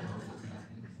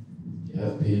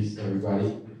 Yeah, peace,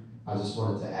 everybody. I just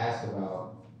wanted to ask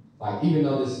about, like, even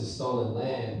though this is stolen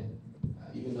land,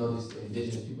 even though these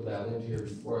indigenous people that lived here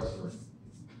before us were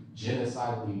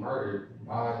genocidally murdered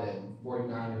by the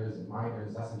 49ers and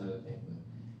miners. That's another thing.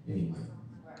 But anyway,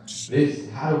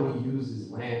 how do we use this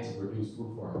land to produce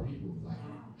food for our people? Like,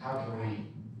 how can we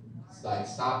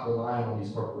stop relying on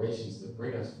these corporations to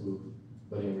bring us food,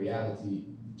 but in reality,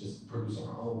 just produce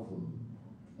our own food?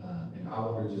 And I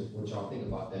wonder just what y'all think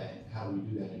about that, and how do we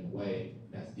do that in a way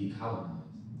that's decolonized?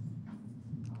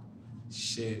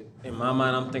 Shit, in my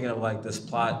mind, I'm thinking of like this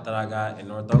plot that I got in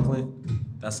North Oakland.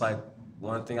 That's like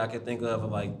one thing I can think of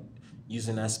like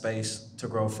using that space to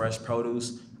grow fresh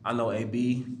produce. I know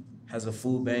AB has a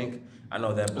food bank. I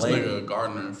know that Blake. This nigga a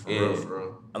gardener, for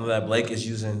real. I know that Blake is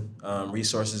using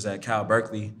resources at Cal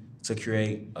Berkeley to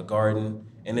create a garden.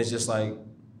 And it's just like,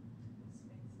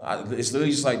 it's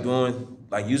literally just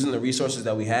like using the resources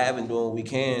that we have and doing what we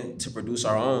can to produce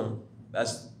our own.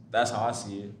 That's how I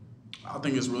see it. I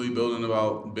think it's really building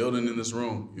in this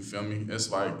room, you feel me? It's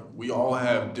like we all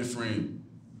have different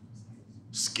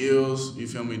skills, you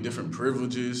feel me? Different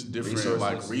privileges,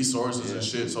 different resources and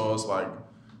shit. So it's like,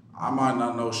 I might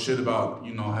not know shit about,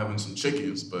 having some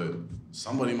chickens, but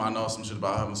somebody might know some shit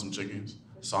about having some chickens.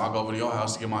 So I'll go over to your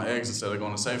house to get my eggs instead of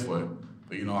going to Safeway.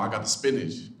 But I got the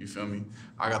spinach, you feel me?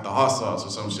 I got the hot sauce or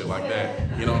some shit like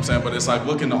that. You know what I'm saying? But it's like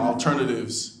looking at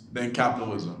alternatives than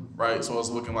capitalism, right? So it's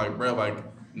looking like, bro, like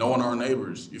knowing our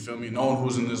neighbors, you feel me? Knowing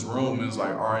who's in this room is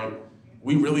like, all right,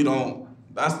 we really don't,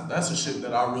 that's the shit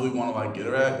that I really want to like get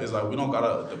her at, is like we don't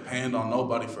gotta depend on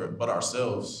nobody but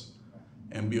ourselves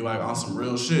and be like on some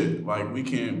real shit. Like we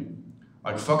can,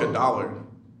 like fuck $1.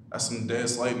 That's some dead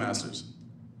slave masters,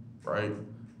 right?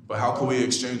 But how can we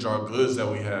exchange our goods that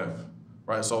we have,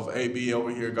 right? So if AB over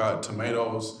here got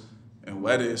tomatoes and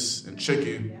lettuce and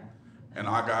chicken, and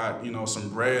I got, some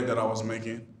bread that I was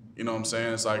making, you know what I'm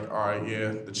saying? It's like, all right,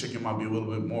 yeah, the chicken might be a little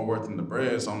bit more worth than the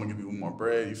bread, so I'm gonna give you more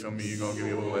bread, you feel me? You're gonna give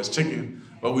me a little less chicken,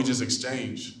 but we just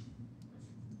exchange.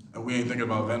 And we ain't thinking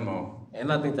about Venmo.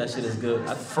 And I think that shit is good.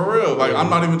 For real, like I'm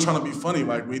not even trying to be funny.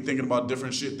 Like we thinking about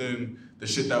different shit than the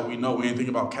shit that we know. We ain't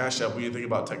thinking about Cash App, we ain't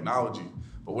thinking about technology.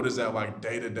 But what is that like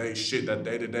day-to-day shit, that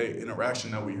day-to-day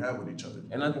interaction that we have with each other?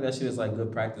 And I think that shit is like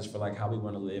good practice for like how we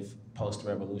want to live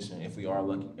post-revolution. If we are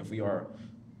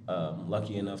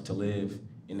lucky enough to live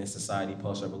in this society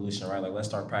post-revolution, right? Like let's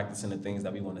start practicing the things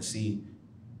that we want to see,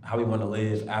 how we want to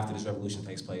live after this revolution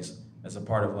takes place, as a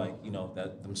part of like,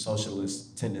 them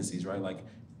socialist tendencies, right? Like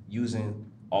using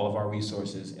all of our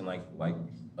resources and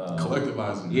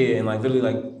collectivizing. Yeah, and like literally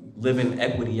like living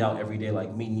equity out every day,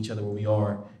 like meeting each other where we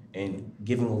are and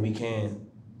giving what we can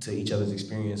to each other's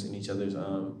experience and each other's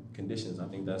conditions. I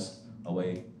think that's a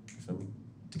way for me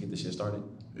to get this shit started.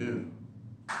 Yeah.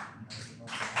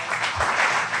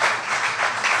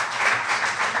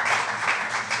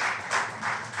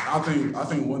 I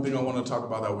think one thing I want to talk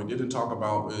about that we didn't talk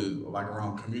about is like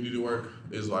around community work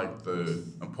is like the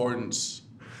importance.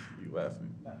 You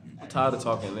laughing? I'm tired of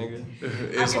talking, nigga.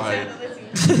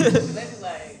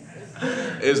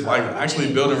 It's like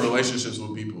actually building relationships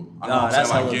with people. I know what I'm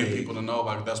saying, like getting people to know.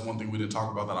 Like that's one thing we didn't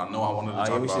talk about that I know I wanted to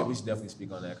talk about. We should definitely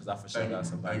speak on that because I for sure got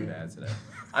something to add to that.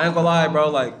 I ain't gonna lie, bro.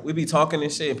 Like we be talking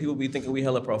and shit, and people be thinking we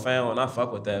hella profound, and I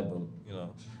fuck with that. But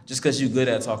just because you good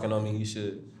at talking on me, you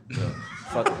should.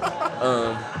 Fuck it.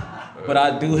 But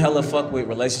I do hella fuck with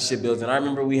relationship building. I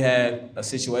remember we had a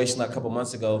situation like a couple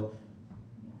months ago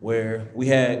where we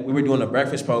were doing a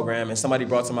breakfast program and somebody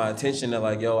brought to my attention that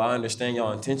like, yo, I understand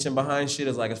y'all intention behind shit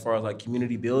is like as far as like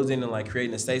community building and like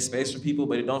creating a safe space for people,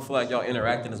 but it don't feel like y'all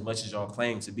interacting as much as y'all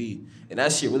claim to be. And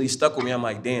that shit really stuck with me. I'm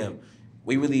like, damn,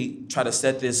 we really try to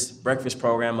set this breakfast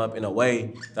program up in a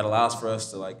way that allows for us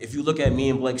to like, if you look at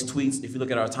me and Blake's tweets, if you look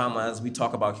at our timelines, we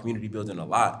talk about community building a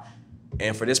lot.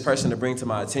 And for this person to bring to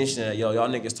my attention that, yo, y'all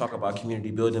niggas talk about community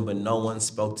building, but no one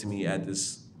spoke to me at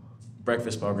this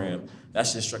breakfast program, that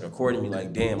shit struck a chord in me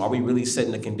like, damn, are we really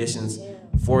setting the conditions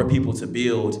for people to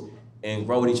build and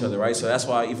grow with each other, right? So that's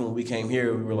why even when we came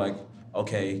here, we were like,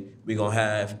 okay, we're gonna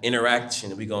have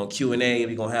interaction, we're gonna Q&A,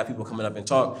 we're gonna have people coming up and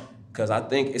talk, because I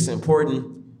think it's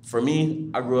important. For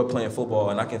me, I grew up playing football,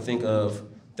 and I can think of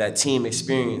that team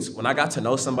experience. When I got to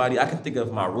know somebody, I can think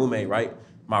of my roommate, right?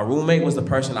 My roommate was the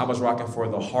person I was rocking for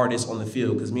the hardest on the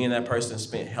field, because me and that person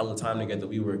spent hella time together.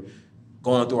 We were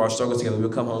going through our struggles together. We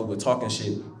would come home, we would talk and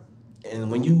shit.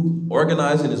 And when you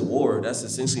organize in this war, that's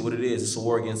essentially what it is. It's a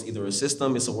war against either a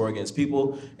system, it's a war against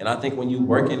people. And I think when you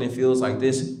work in fields like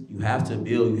this, you have to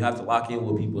build, you have to lock in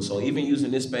with people. So even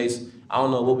using this space, I don't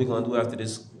know what we're gonna do after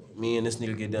this, me and this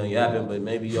nigga get done yapping, but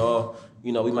maybe y'all,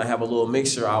 we might have a little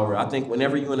mixture hour. I think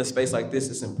whenever you're in a space like this,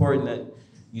 it's important that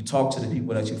you talk to the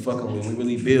people that you fucking with. We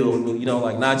really build, you know,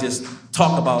 like not just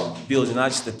talk about building,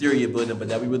 not just the theory of building, but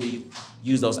that we really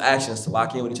use those actions to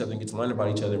lock in with each other and get to learn about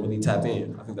each other and really tap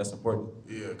in. I think that's important.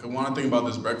 Yeah, because when I think about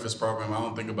this breakfast program, I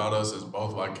don't think about us as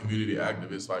both like community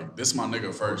activists. Like, this my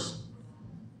nigga first.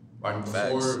 Like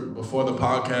before the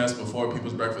podcast, before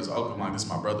People's Breakfast Oakland, like this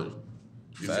my brother.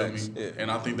 You Facts. feel me? Yeah.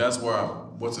 And I think that's where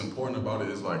what's important about it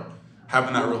is like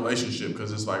having that relationship,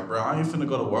 because it's like, bro, I ain't finna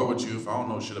go to war with you if I don't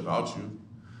know shit about you.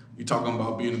 You talking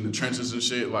about being in the trenches and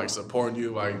shit, like supporting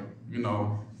you, like, you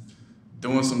know,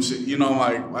 doing some shit, you know,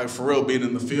 like for real, being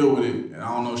in the field with it, and I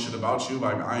don't know shit about you,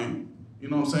 like I ain't, you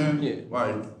know what I'm saying? Yeah.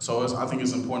 Like, so I think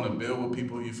it's important to build with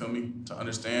people, you feel me, to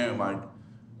understand, like,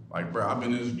 bro, I've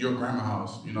been in your grandma's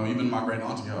house, you know, even my great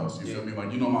auntie house, you feel me?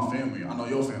 Like, you know my family, I know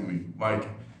your family, like,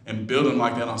 and building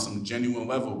like that on some genuine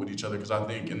level with each other, because I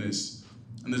think in this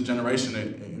generation,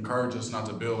 it encourages us not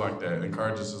to build like that. It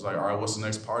encourages us like, all right, what's the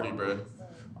next party, bro?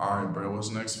 All right, bro, what's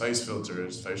the next face filter?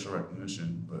 It's facial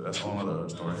recognition, but that's a whole other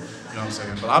story. You know what I'm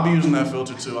saying? But I'll be using that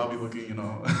filter too. I'll be looking, you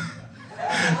know,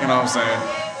 you know what I'm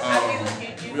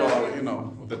saying? We all, you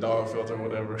know, with the dog filter or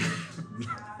whatever.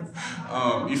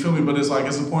 You feel me? But it's like,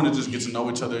 it's important to just get to know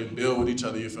each other, build with each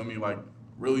other, you feel me? Like,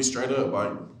 really straight up,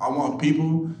 like, I want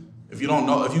people, if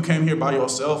you came here by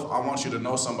yourself, I want you to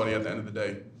know somebody at the end of the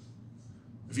day.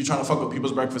 If you're trying to fuck with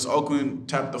People's Breakfast Oakland,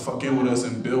 tap the fuck in with us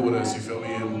and build with us, you feel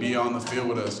me? And be on the field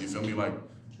with us, you feel me? Like,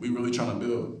 we really trying to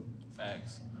build.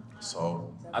 Facts.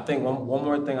 So. I think one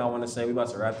more thing I want to say, we about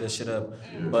to wrap this shit up,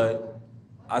 but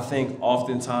I think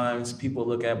oftentimes people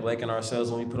look at Blake and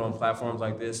ourselves when we put on platforms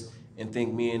like this and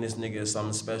think me and this nigga is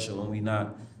something special, and we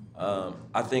not.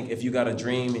 I think if you got a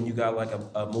dream and you got like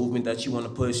a movement that you want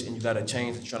to push and you got a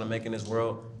change that you're trying to make in this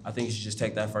world, I think you should just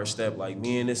take that first step. Like,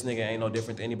 me and this nigga ain't no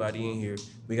different than anybody in here.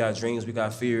 We got dreams, we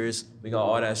got fears, we got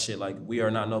all that shit. Like, we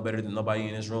are not no better than nobody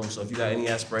in this room. So if you got any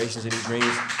aspirations, any dreams,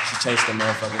 you should chase them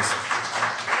motherfuckers.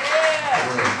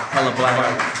 Hella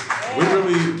black. We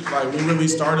really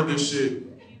started this shit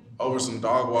over some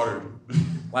dog water.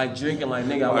 Like drinking, like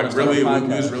nigga, I like really,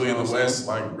 we was really in the West,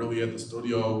 like really at the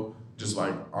studio, just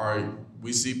like, all right,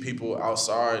 we see people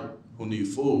outside who need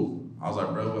food. I was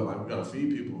like, bro, like, we gotta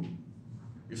feed people.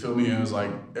 You feel me? And it was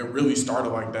like, it really started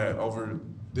like that over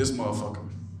this motherfucker.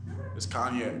 It's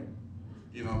Kanye.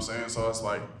 You know what I'm saying? So it's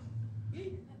like,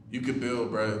 you could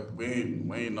build, bro. We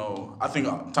ain't no, I think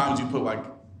times you put like,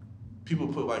 people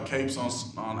put like capes on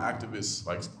activists,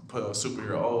 like put a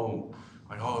superhero,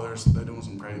 like, oh, they're doing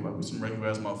some crazy, like, we're some regular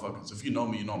ass motherfuckers. If you know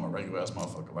me, you know I'm a regular ass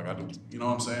motherfucker, like I do, you know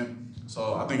what I'm saying?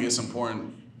 So I think it's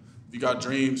important. If you got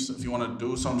dreams, if you want to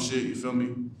do some shit, you feel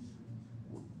me?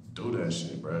 Do that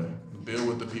shit, bro. Build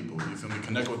with the people, you feel me?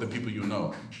 Connect with the people you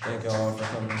know. Thank y'all for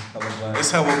coming. Hella Black.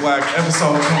 It's Hella Black,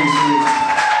 episode 23.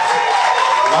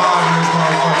 Live in this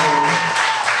motherfucker.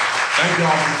 Thank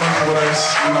y'all for fucking with us,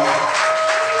 you know.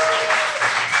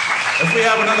 If we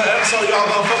have another episode, y'all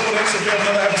gonna fuck with us. If we have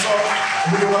another episode,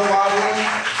 we can run live with.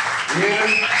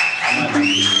 Yeah.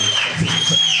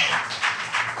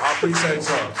 I appreciate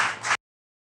y'all.